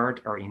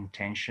disregard our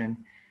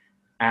intention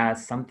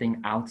as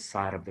something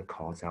outside of the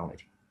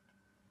causality.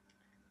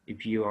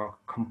 If you are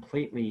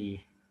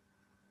completely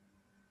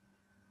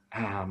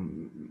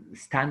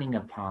standing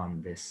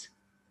upon this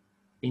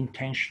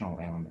intentional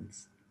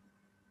elements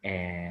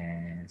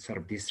and sort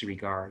of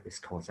disregard this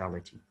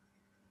causality,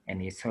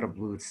 and you sort of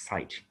lose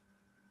sight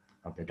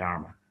of the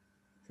Dharma.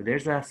 So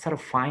there's a sort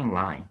of fine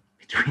line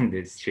between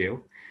these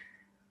two.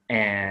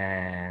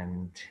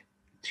 And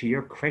to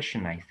your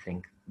question, I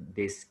think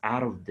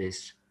out of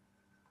this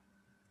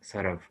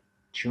sort of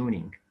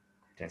tuning,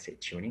 did I say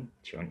tuning?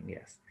 Tuning,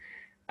 yes.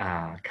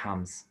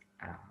 Comes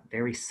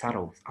very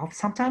subtle,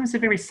 sometimes a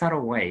very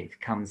subtle way, it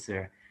comes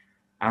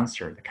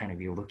answer the kind of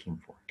you're looking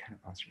for,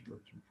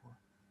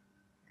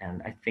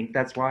 And I think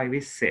that's why we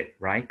sit,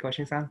 right,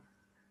 Koshin-san?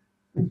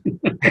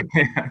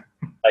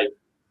 Right.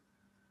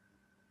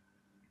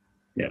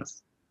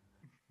 Yes.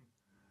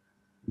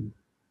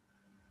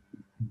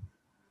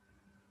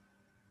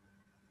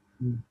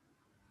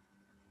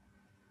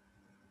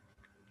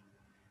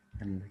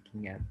 I'm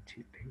looking at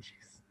 2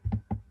 pages.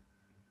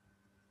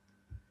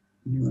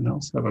 Anyone else?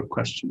 else have a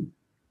question?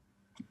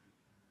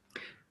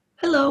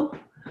 Hello.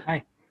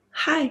 Hi.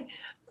 Hi.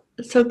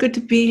 So good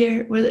to be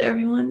here with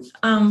everyone.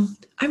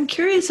 I'm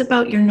curious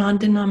about your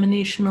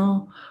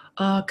non-denominational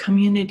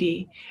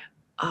community.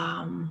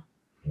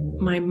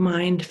 My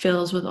mind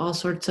fills with all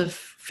sorts of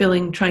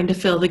trying to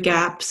fill the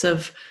gaps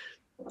of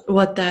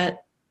what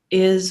that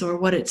is or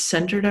what it's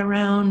centered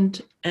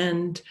around.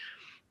 And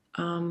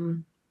I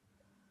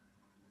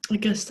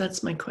guess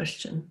that's my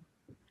question.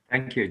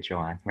 Thank you,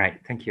 Joanne. Right,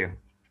 thank you.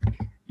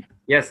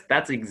 Yes,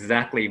 that's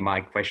exactly my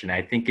question.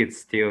 I think it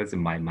still is in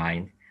my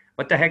mind.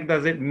 What the heck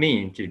does it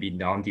mean to be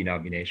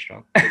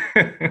non-denominational?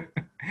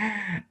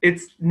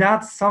 It's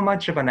not so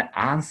much of an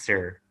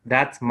answer.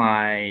 That's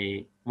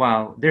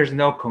there's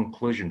no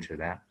conclusion to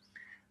that.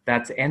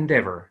 That's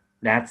endeavor.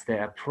 That's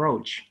the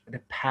approach, the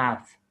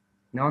path.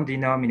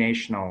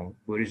 Non-denominational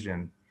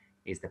Buddhism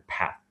is the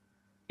path.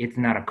 It's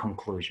not a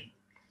conclusion.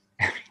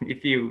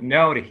 If you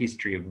know the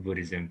history of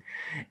Buddhism,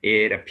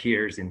 it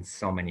appears in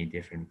so many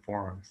different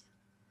forms.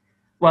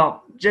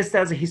 Well, just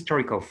as a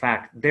historical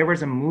fact, there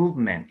was a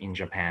movement in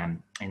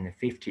Japan in the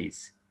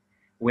 50s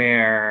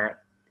where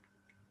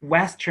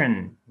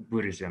Western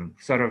Buddhism,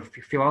 sort of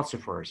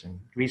philosophers and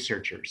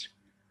researchers,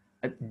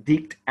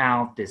 digged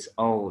out this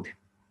old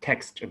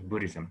text of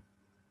Buddhism.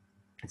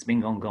 It's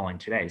been ongoing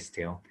today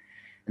still.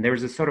 And there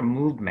was a sort of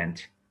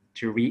movement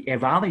to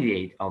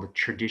reevaluate all the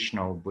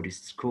traditional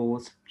Buddhist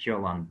schools, Pure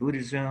Land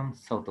Buddhism,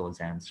 Sōtō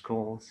Zen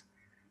schools,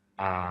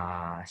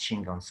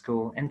 Shingon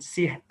school, and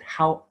see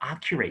how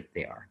accurate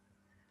they are.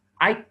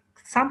 I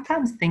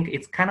sometimes think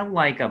it's kind of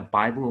like a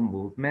Bible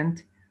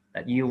movement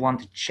that you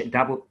want to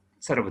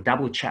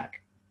double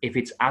check if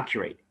it's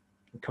accurate,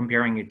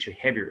 comparing it to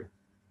Hebrew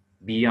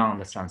beyond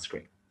the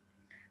Sanskrit.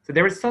 So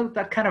there was sort of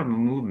that kind of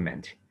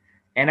movement.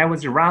 And I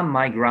was around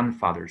my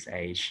grandfather's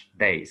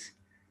days.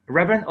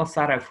 Reverend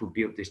Osada, who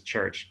built this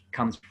church,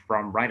 comes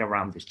from right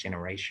around this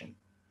generation.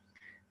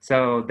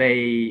 So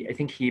I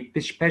think he,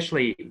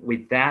 especially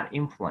with that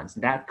influence,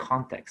 that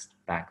context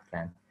back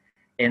then,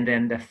 and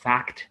then the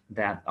fact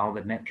that all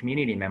the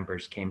community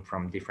members came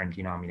from different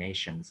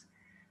denominations,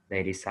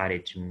 they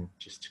decided to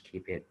just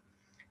keep it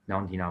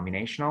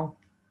non-denominational.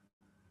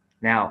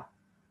 Now,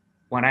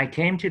 when I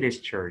came to this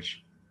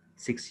church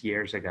 6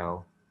 years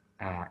ago,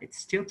 it's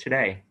still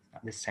today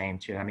the same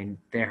too. I mean,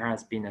 there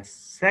has been a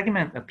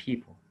segment of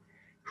people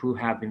who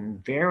have been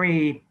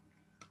very,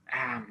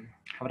 how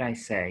would I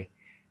say,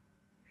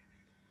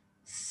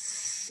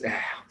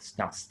 it's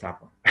not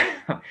stubborn,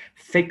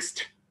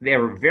 fixed. They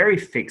were very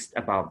fixed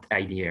about the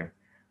idea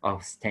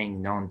of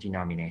staying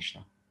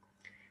non-denominational.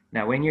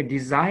 Now, when your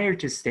desire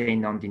to stay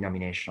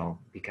non-denominational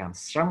becomes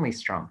strongly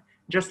strong,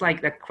 just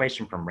like that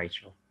question from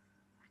Rachel,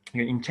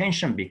 your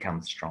intention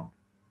becomes strong.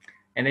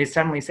 And they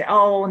suddenly say,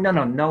 oh, no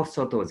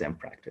Sōtō Zen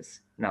practice.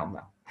 No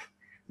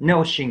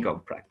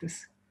Shingon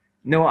practice.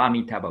 No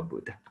Amitabha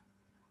Buddha.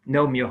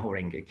 No Myoho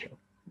Renge Kyo.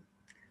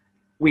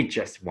 We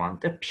just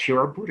want the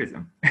pure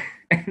Buddhism.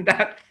 And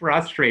that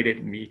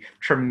frustrated me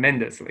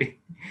tremendously.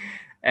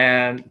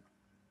 And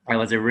it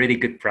was a really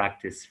good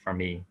practice for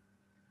me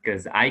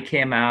because I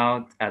came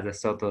out as a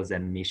Sōtō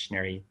Zen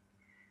missionary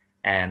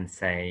and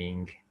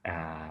saying,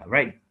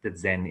 that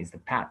Zen is the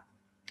path.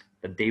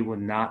 But they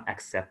would not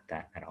accept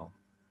that at all.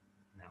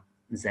 No,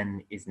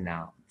 Zen is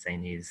not.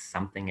 Zen is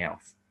something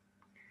else.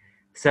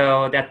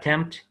 So the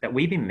attempt that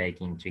we've been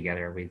making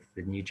together with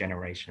the new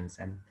generations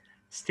and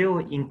still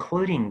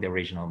including the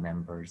original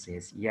members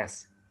is,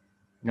 yes,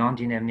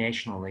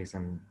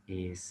 non-denominationalism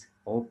is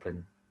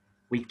open.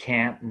 We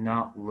can't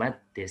not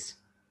let this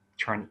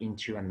turn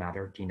into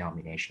another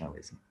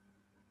denominationalism.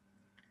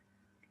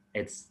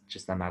 It's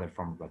just another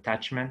form of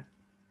attachment.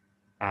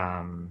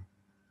 And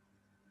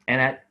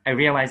I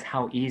realized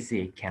how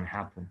easy it can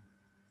happen.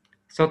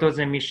 So those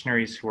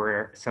missionaries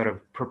were sort of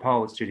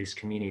proposed to this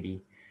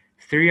community.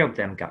 3 of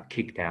them got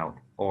kicked out,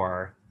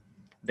 or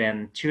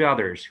then 2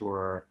 others who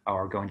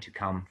are going to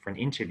come for an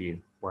interview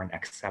weren't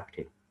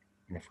accepted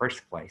in the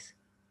first place.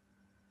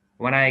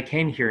 When I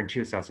came here in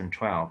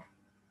 2012,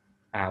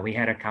 we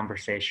had a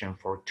conversation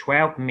for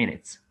 12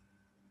 minutes.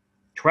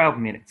 12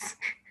 minutes.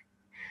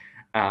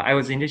 I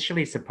was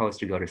initially supposed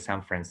to go to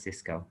San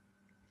Francisco,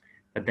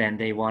 but then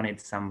they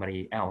wanted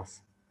somebody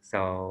else.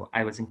 So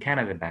I was in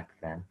Canada back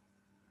then.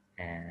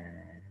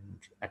 And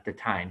at the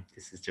time,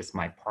 this is just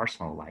my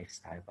personal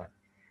lifestyle, but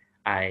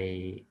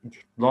I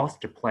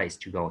lost a place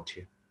to go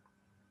to.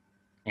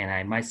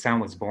 And my son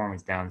was born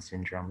with Down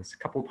syndrome, with a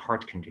couple of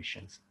heart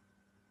conditions.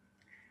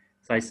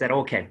 So I said,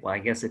 okay, well, I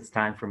guess it's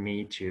time for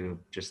me to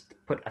just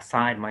put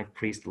aside my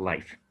priest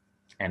life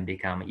and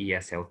become an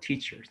ESL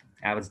teacher.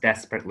 I was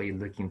desperately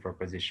looking for a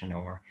position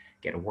or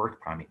get a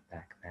work permit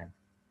back then.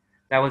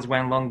 That was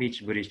when Long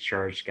Beach Buddhist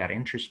Church got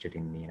interested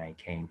in me and I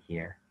came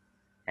here.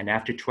 And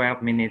after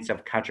 12 minutes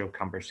of casual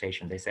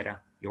conversation, they said,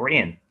 you're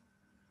in.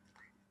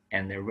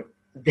 And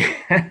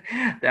the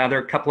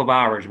other couple of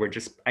hours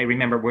I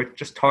remember we're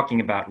just talking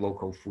about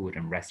local food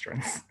and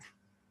restaurants.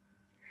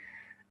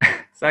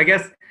 So I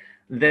guess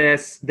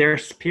their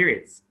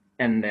spirits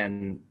and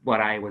then what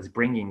I was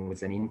bringing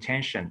was an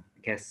intention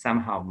guess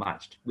somehow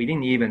matched. We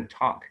didn't even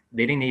talk.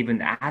 They didn't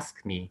even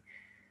ask me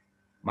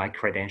my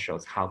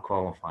credentials, how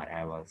qualified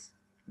I was.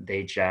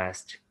 They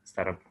just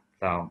sort of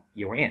thought,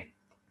 you're in.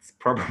 It's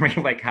probably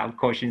like how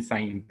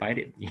Koshin-san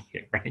invited me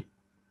here, right?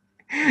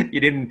 You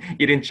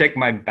didn't check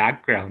my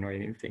background or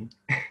anything.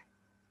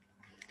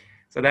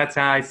 So that's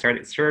how I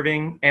started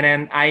serving. And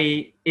then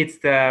it's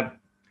the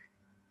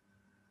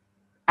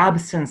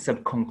absence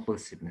of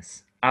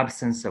conclusiveness,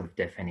 absence of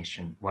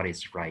definition, what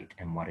is right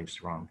and what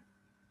is wrong.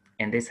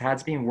 And this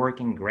has been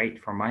working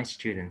great for my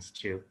students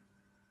too,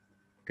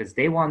 because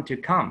they want to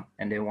come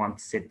and they want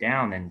to sit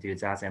down and do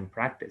Zazen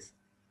practice.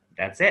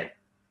 That's it.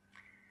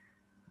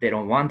 They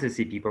don't want to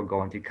see people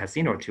going to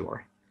casino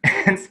tour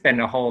and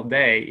spend a whole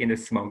day in a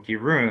smoky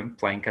room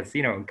playing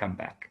casino and come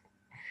back.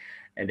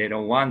 And they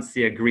don't want to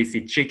see a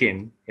greasy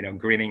chicken,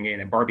 grilling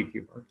in a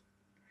barbecue bar.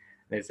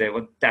 They say,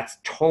 well, that's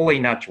totally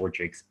not what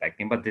you're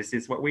expecting, but this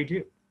is what we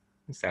do.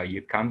 So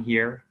you come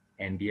here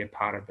and be a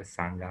part of the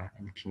Sangha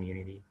and the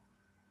community.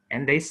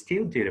 And they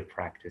still do the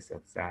practice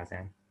of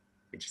Zazen.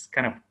 It just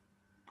kind of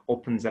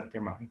opens up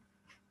their mind.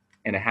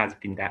 And it has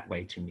been that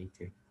way to me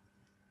too.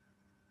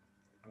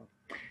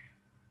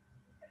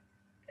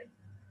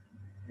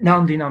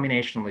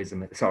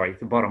 Non-denominationalism,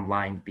 the bottom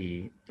line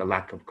be the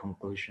lack of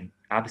conclusion,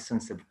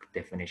 absence of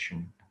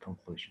definition,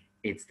 conclusion.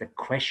 It's the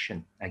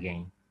question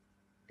again.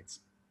 It's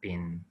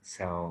been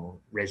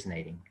so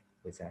resonating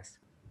with us.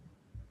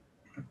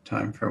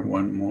 Time for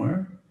one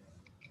more.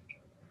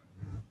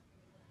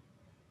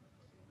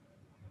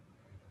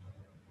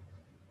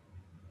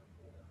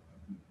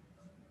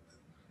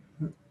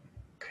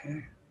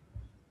 Okay.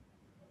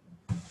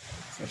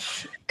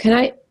 Can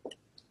I?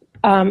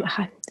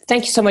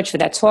 Thank you so much for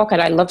that talk,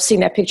 and I love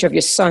seeing that picture of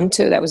your son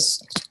too. That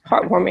was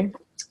heartwarming.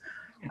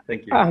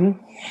 Thank you.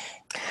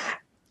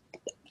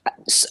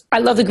 I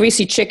love the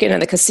greasy chicken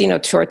and the casino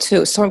tour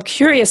too. So I'm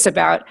curious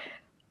about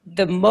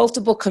the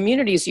multiple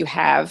communities you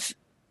have,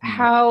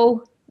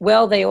 how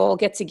well they all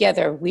get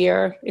together. We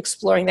are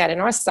exploring that in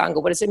our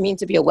Sangha. What does it mean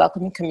to be a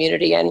welcoming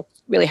community, and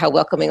really how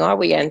welcoming are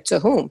we and to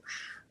whom?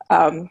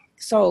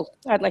 So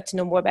I'd like to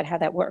know more about how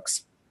that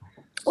works,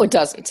 or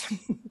doesn't.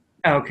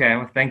 Okay,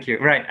 well, thank you.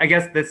 Right, I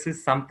guess this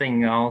is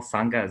something all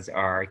Sanghas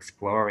are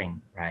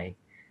exploring, right?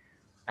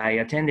 I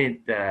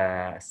attended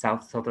the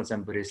South Sōtō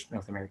Zen Buddhist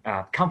North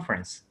America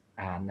conference,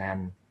 and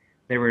then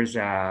there was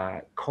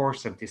a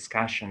course of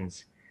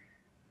discussions.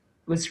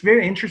 It was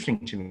very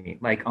interesting to me,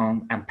 like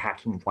on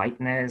unpacking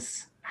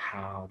whiteness.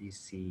 How do you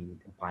see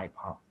the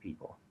BIPOC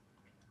people,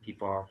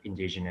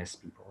 indigenous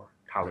people,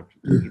 colored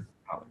people,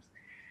 colors?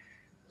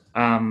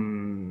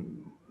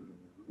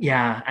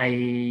 Yeah,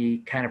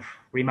 I kind of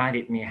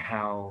reminded me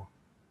how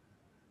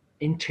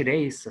in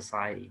today's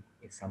society,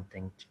 it's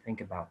something to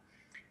think about.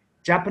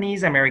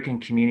 Japanese American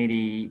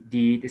community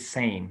did the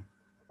same,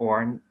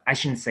 or I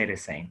shouldn't say the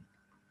same.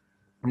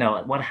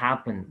 No, what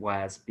happened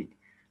was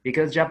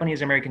because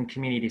Japanese American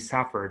community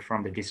suffered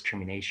from the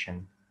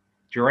discrimination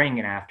during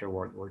and after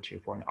World War II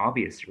for an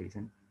obvious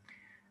reason.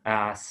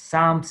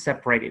 Some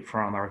separated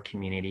from our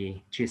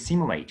community to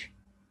assimilate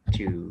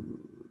to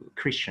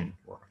Christian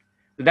world.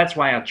 So that's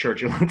why our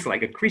church looks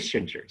like a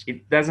Christian church.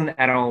 It doesn't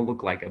at all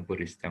look like a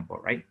Buddhist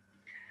temple, right?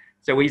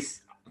 So we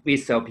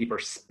saw people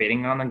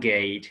spitting on the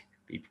gate,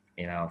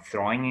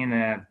 throwing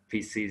in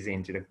feces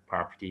into the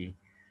property,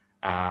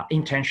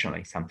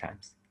 intentionally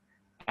sometimes,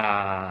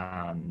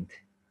 and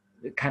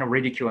kind of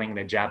ridiculing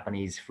the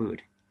Japanese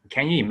food.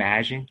 Can you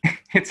imagine?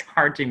 It's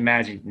hard to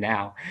imagine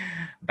now.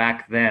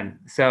 Back then,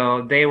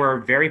 so they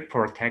were very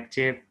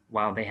protective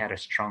while they had a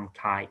strong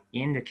tie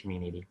in the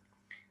community.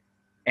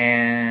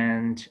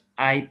 And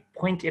I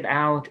pointed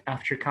out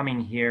after coming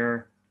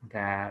here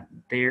that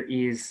there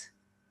is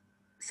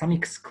some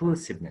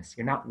exclusiveness.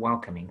 You're not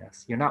welcoming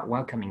us. You're not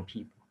welcoming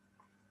people.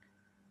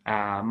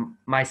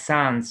 My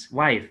son's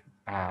wife,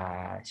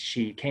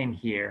 she came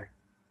here.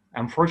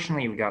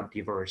 Unfortunately, we got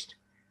divorced.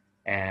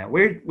 And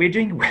we're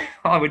doing well.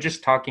 I was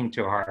just talking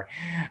to her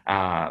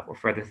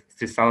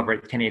to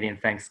celebrate Canadian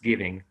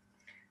Thanksgiving.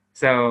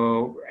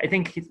 So I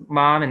think his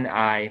mom and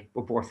I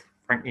were both,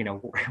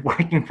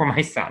 working for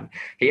my son.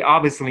 He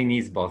obviously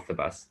needs both of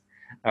us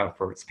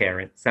for his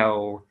parents.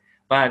 So,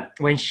 but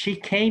when she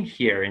came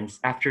here and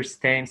after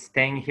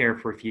staying here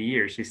for a few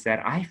years, she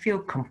said, I feel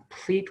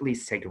completely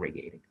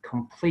segregated,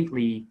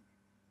 completely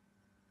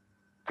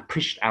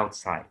pushed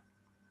outside.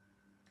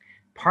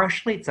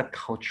 Partially, it's a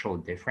cultural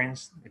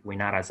difference. We're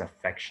not as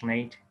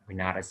affectionate. We're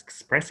not as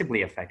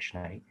expressively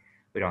affectionate.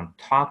 We don't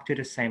talk to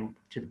the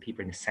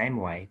people in the same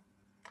way.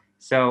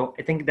 So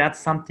I think that's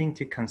something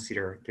to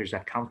consider. There's a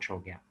cultural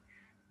gap.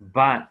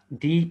 But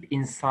deep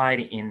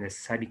inside in the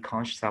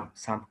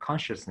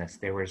subconsciousness,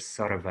 there was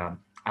sort of an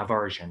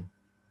aversion.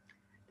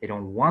 They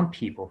don't want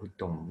people who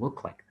don't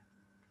look like them.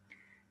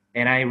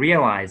 And I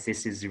realized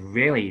this is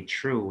really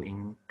true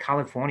in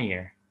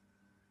California.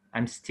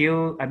 I've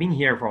been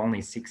here for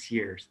only 6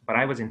 years, but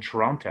I was in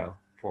Toronto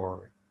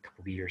for a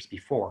couple of years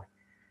before.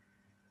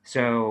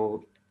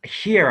 So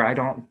here, I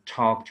don't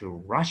talk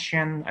to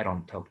Russian, I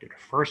don't talk to the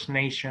First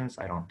Nations,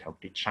 I don't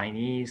talk to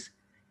Chinese,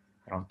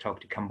 I I don't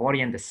talk to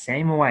Cambodian the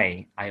same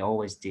way I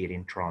always did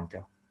in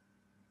Toronto.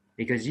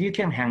 Because you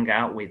can hang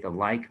out with the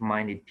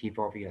like-minded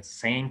people of your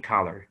same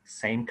color,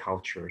 same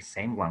culture,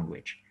 same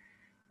language,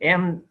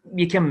 and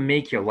you can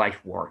make your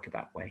life work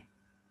that way.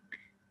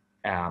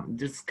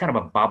 Just kind of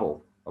a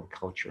bubble of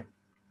culture.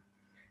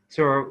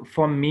 So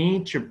for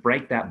me to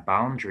break that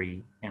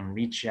boundary and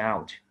reach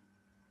out,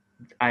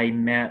 I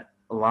met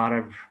a lot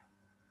of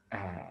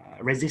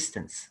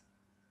resistance.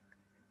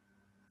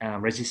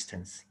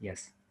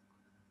 Yes.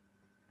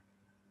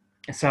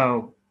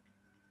 So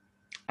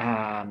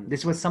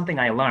this was something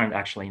I learned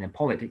actually in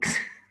politics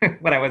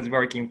when I was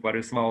working for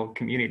a small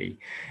community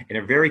in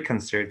a very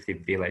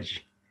conservative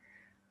village.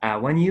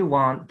 When you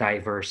want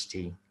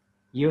diversity,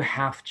 you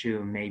have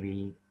to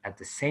maybe at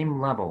the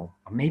same level,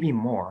 or maybe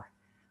more,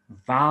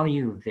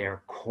 value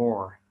their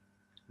core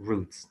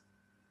roots.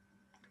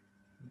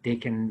 We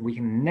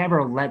can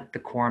never let the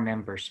core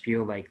members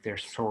feel like their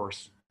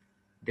source,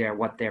 they're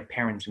what their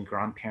parents and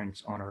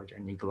grandparents honored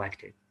and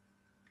neglected.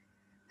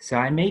 So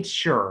I made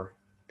sure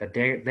that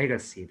their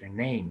legacy, their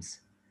names,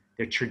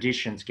 their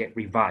traditions get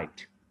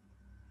revived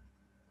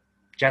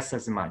just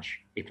as much,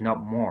 if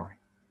not more,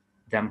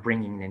 than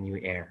bringing the new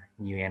air,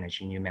 new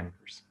energy, new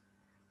members.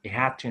 It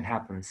had to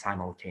happen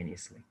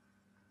simultaneously.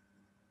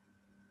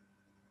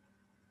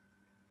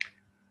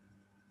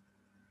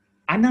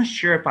 I'm not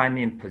sure if I'm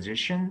in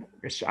position,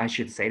 I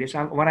should say this.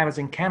 When I was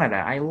in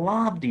Canada, I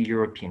loved the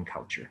European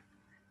culture,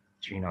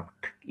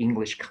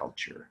 English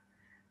culture,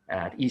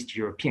 East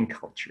European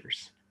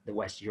cultures, the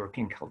West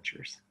European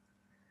cultures.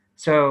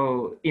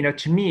 So,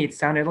 to me, it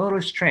sounded a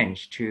little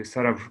strange to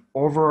sort of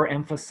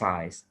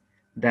overemphasize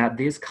that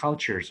these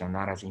cultures are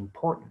not as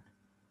important.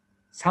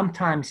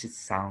 Sometimes it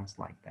sounds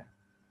like that,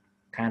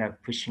 kind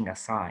of pushing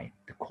aside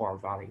the core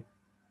value.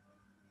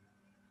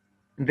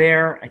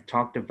 There, I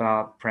talked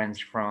about friends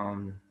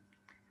from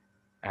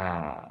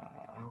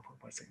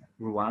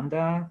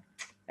Rwanda,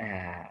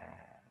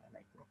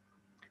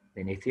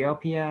 in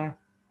Ethiopia,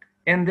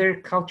 and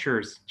their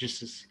cultures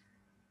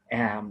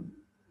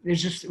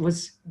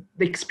the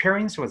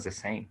experience was the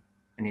same,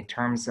 and in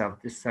terms of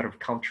this sort of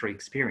cultural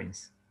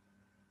experience.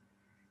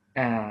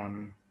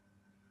 And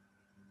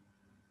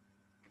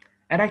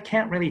I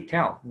can't really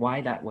tell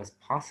why that was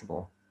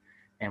possible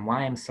and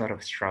why I'm sort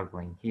of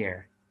struggling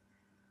here.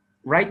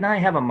 Right now I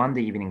have a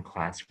Monday evening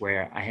class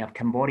where I have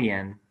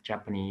Cambodian,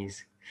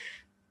 Japanese,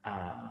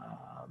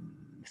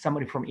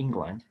 somebody from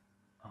England.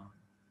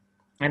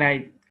 And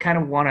I kind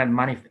of want to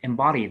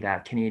embody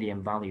that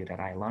Canadian value that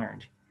I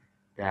learned.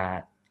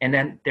 And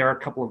then there are a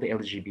couple of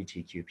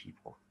LGBTQ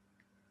people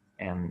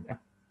and a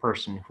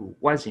person who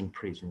was in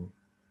prison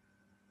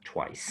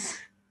twice.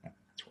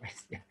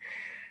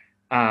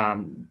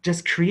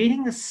 Just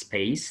creating a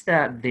space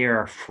that they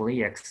are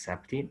fully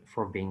accepted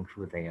for being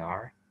who they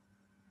are.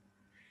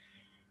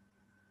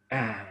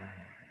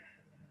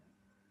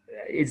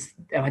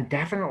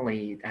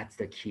 Definitely that's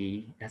the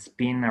key. That's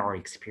been our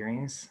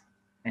experience,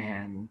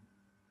 and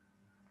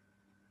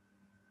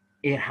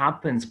it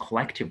happens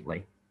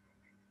collectively.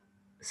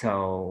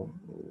 So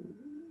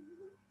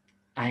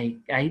I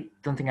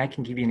don't think I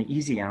can give you an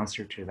easy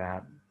answer to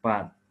that,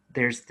 but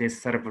there's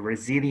this sort of a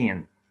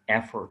resilient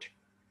effort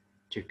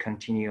to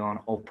continue on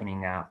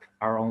opening up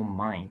our own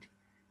mind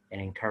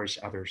and encourage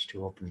others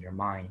to open their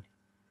mind,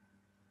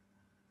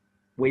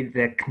 with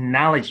the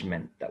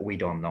acknowledgement that we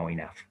don't know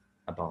enough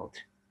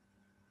about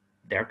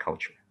their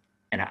culture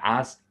and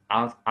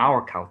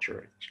our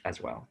culture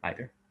as well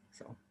either.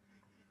 So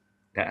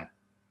that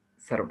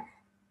sort of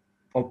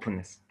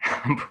openness,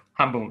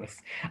 humbleness.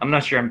 I'm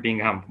not sure I'm being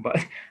humble,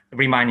 but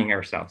reminding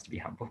ourselves to be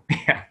humble.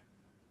 Yeah.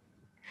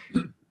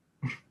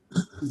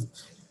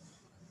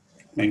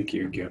 Thank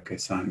you,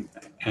 Gyokei-san.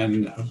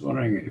 And I was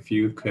wondering if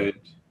you could,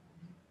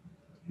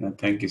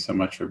 thank you so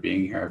much for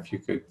being here. If you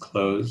could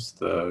close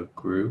the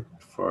group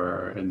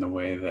in the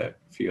way that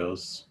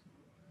feels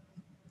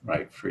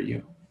right for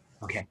you.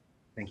 Okay,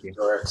 thank you.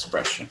 Your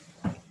expression.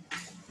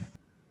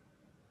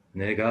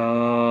 願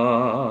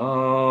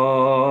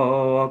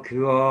わ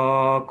く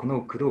はこ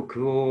の功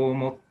徳を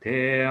もっ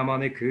てあま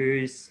ねく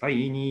一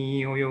切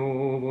に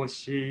及ぼ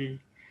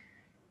し、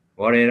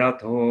我ら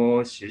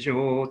と主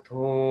情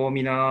と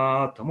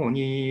皆共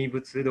に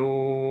仏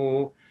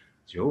道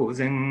上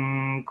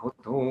善こ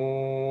と。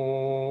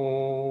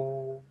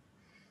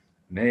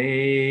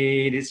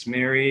 May this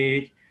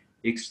merit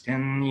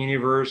extend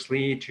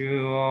universally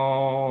to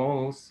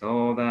all,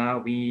 so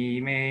that we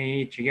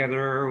may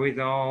together with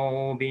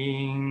all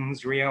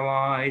beings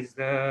realize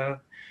the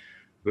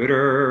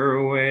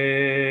Buddha way.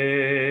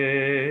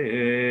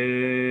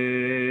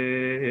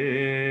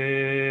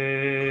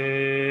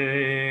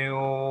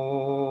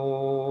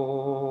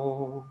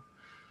 Oh,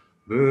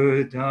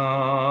 Buddhas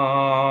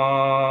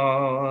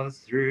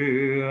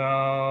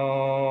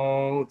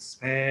throughout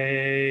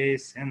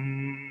space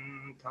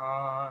and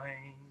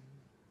time,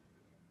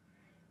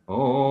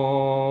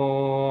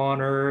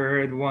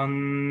 honored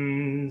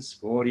ones,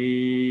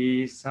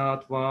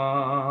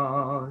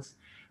 bodhisattvas,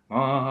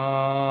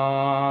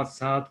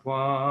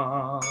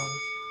 mahasattvas,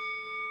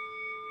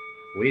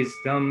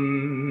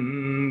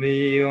 wisdom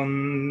beyond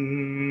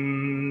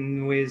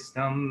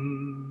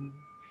wisdom,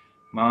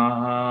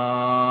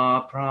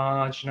 Mahaprajna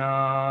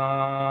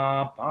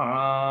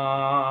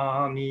Paramita.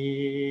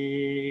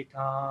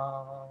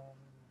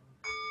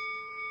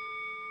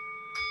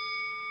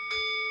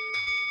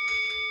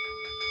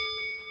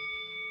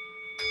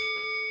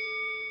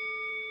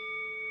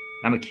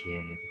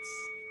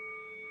 Namakiets.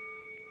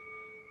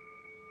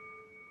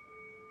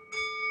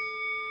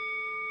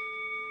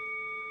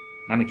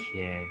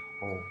 Namakie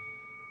ho.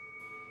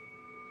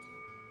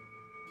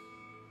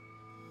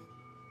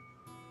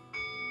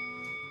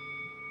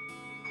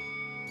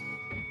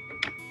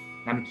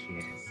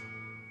 Namakies.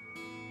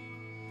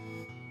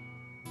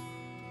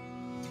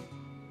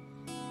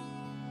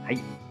 Hai,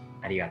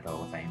 ありがと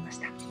うございまし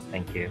た。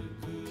Thank you.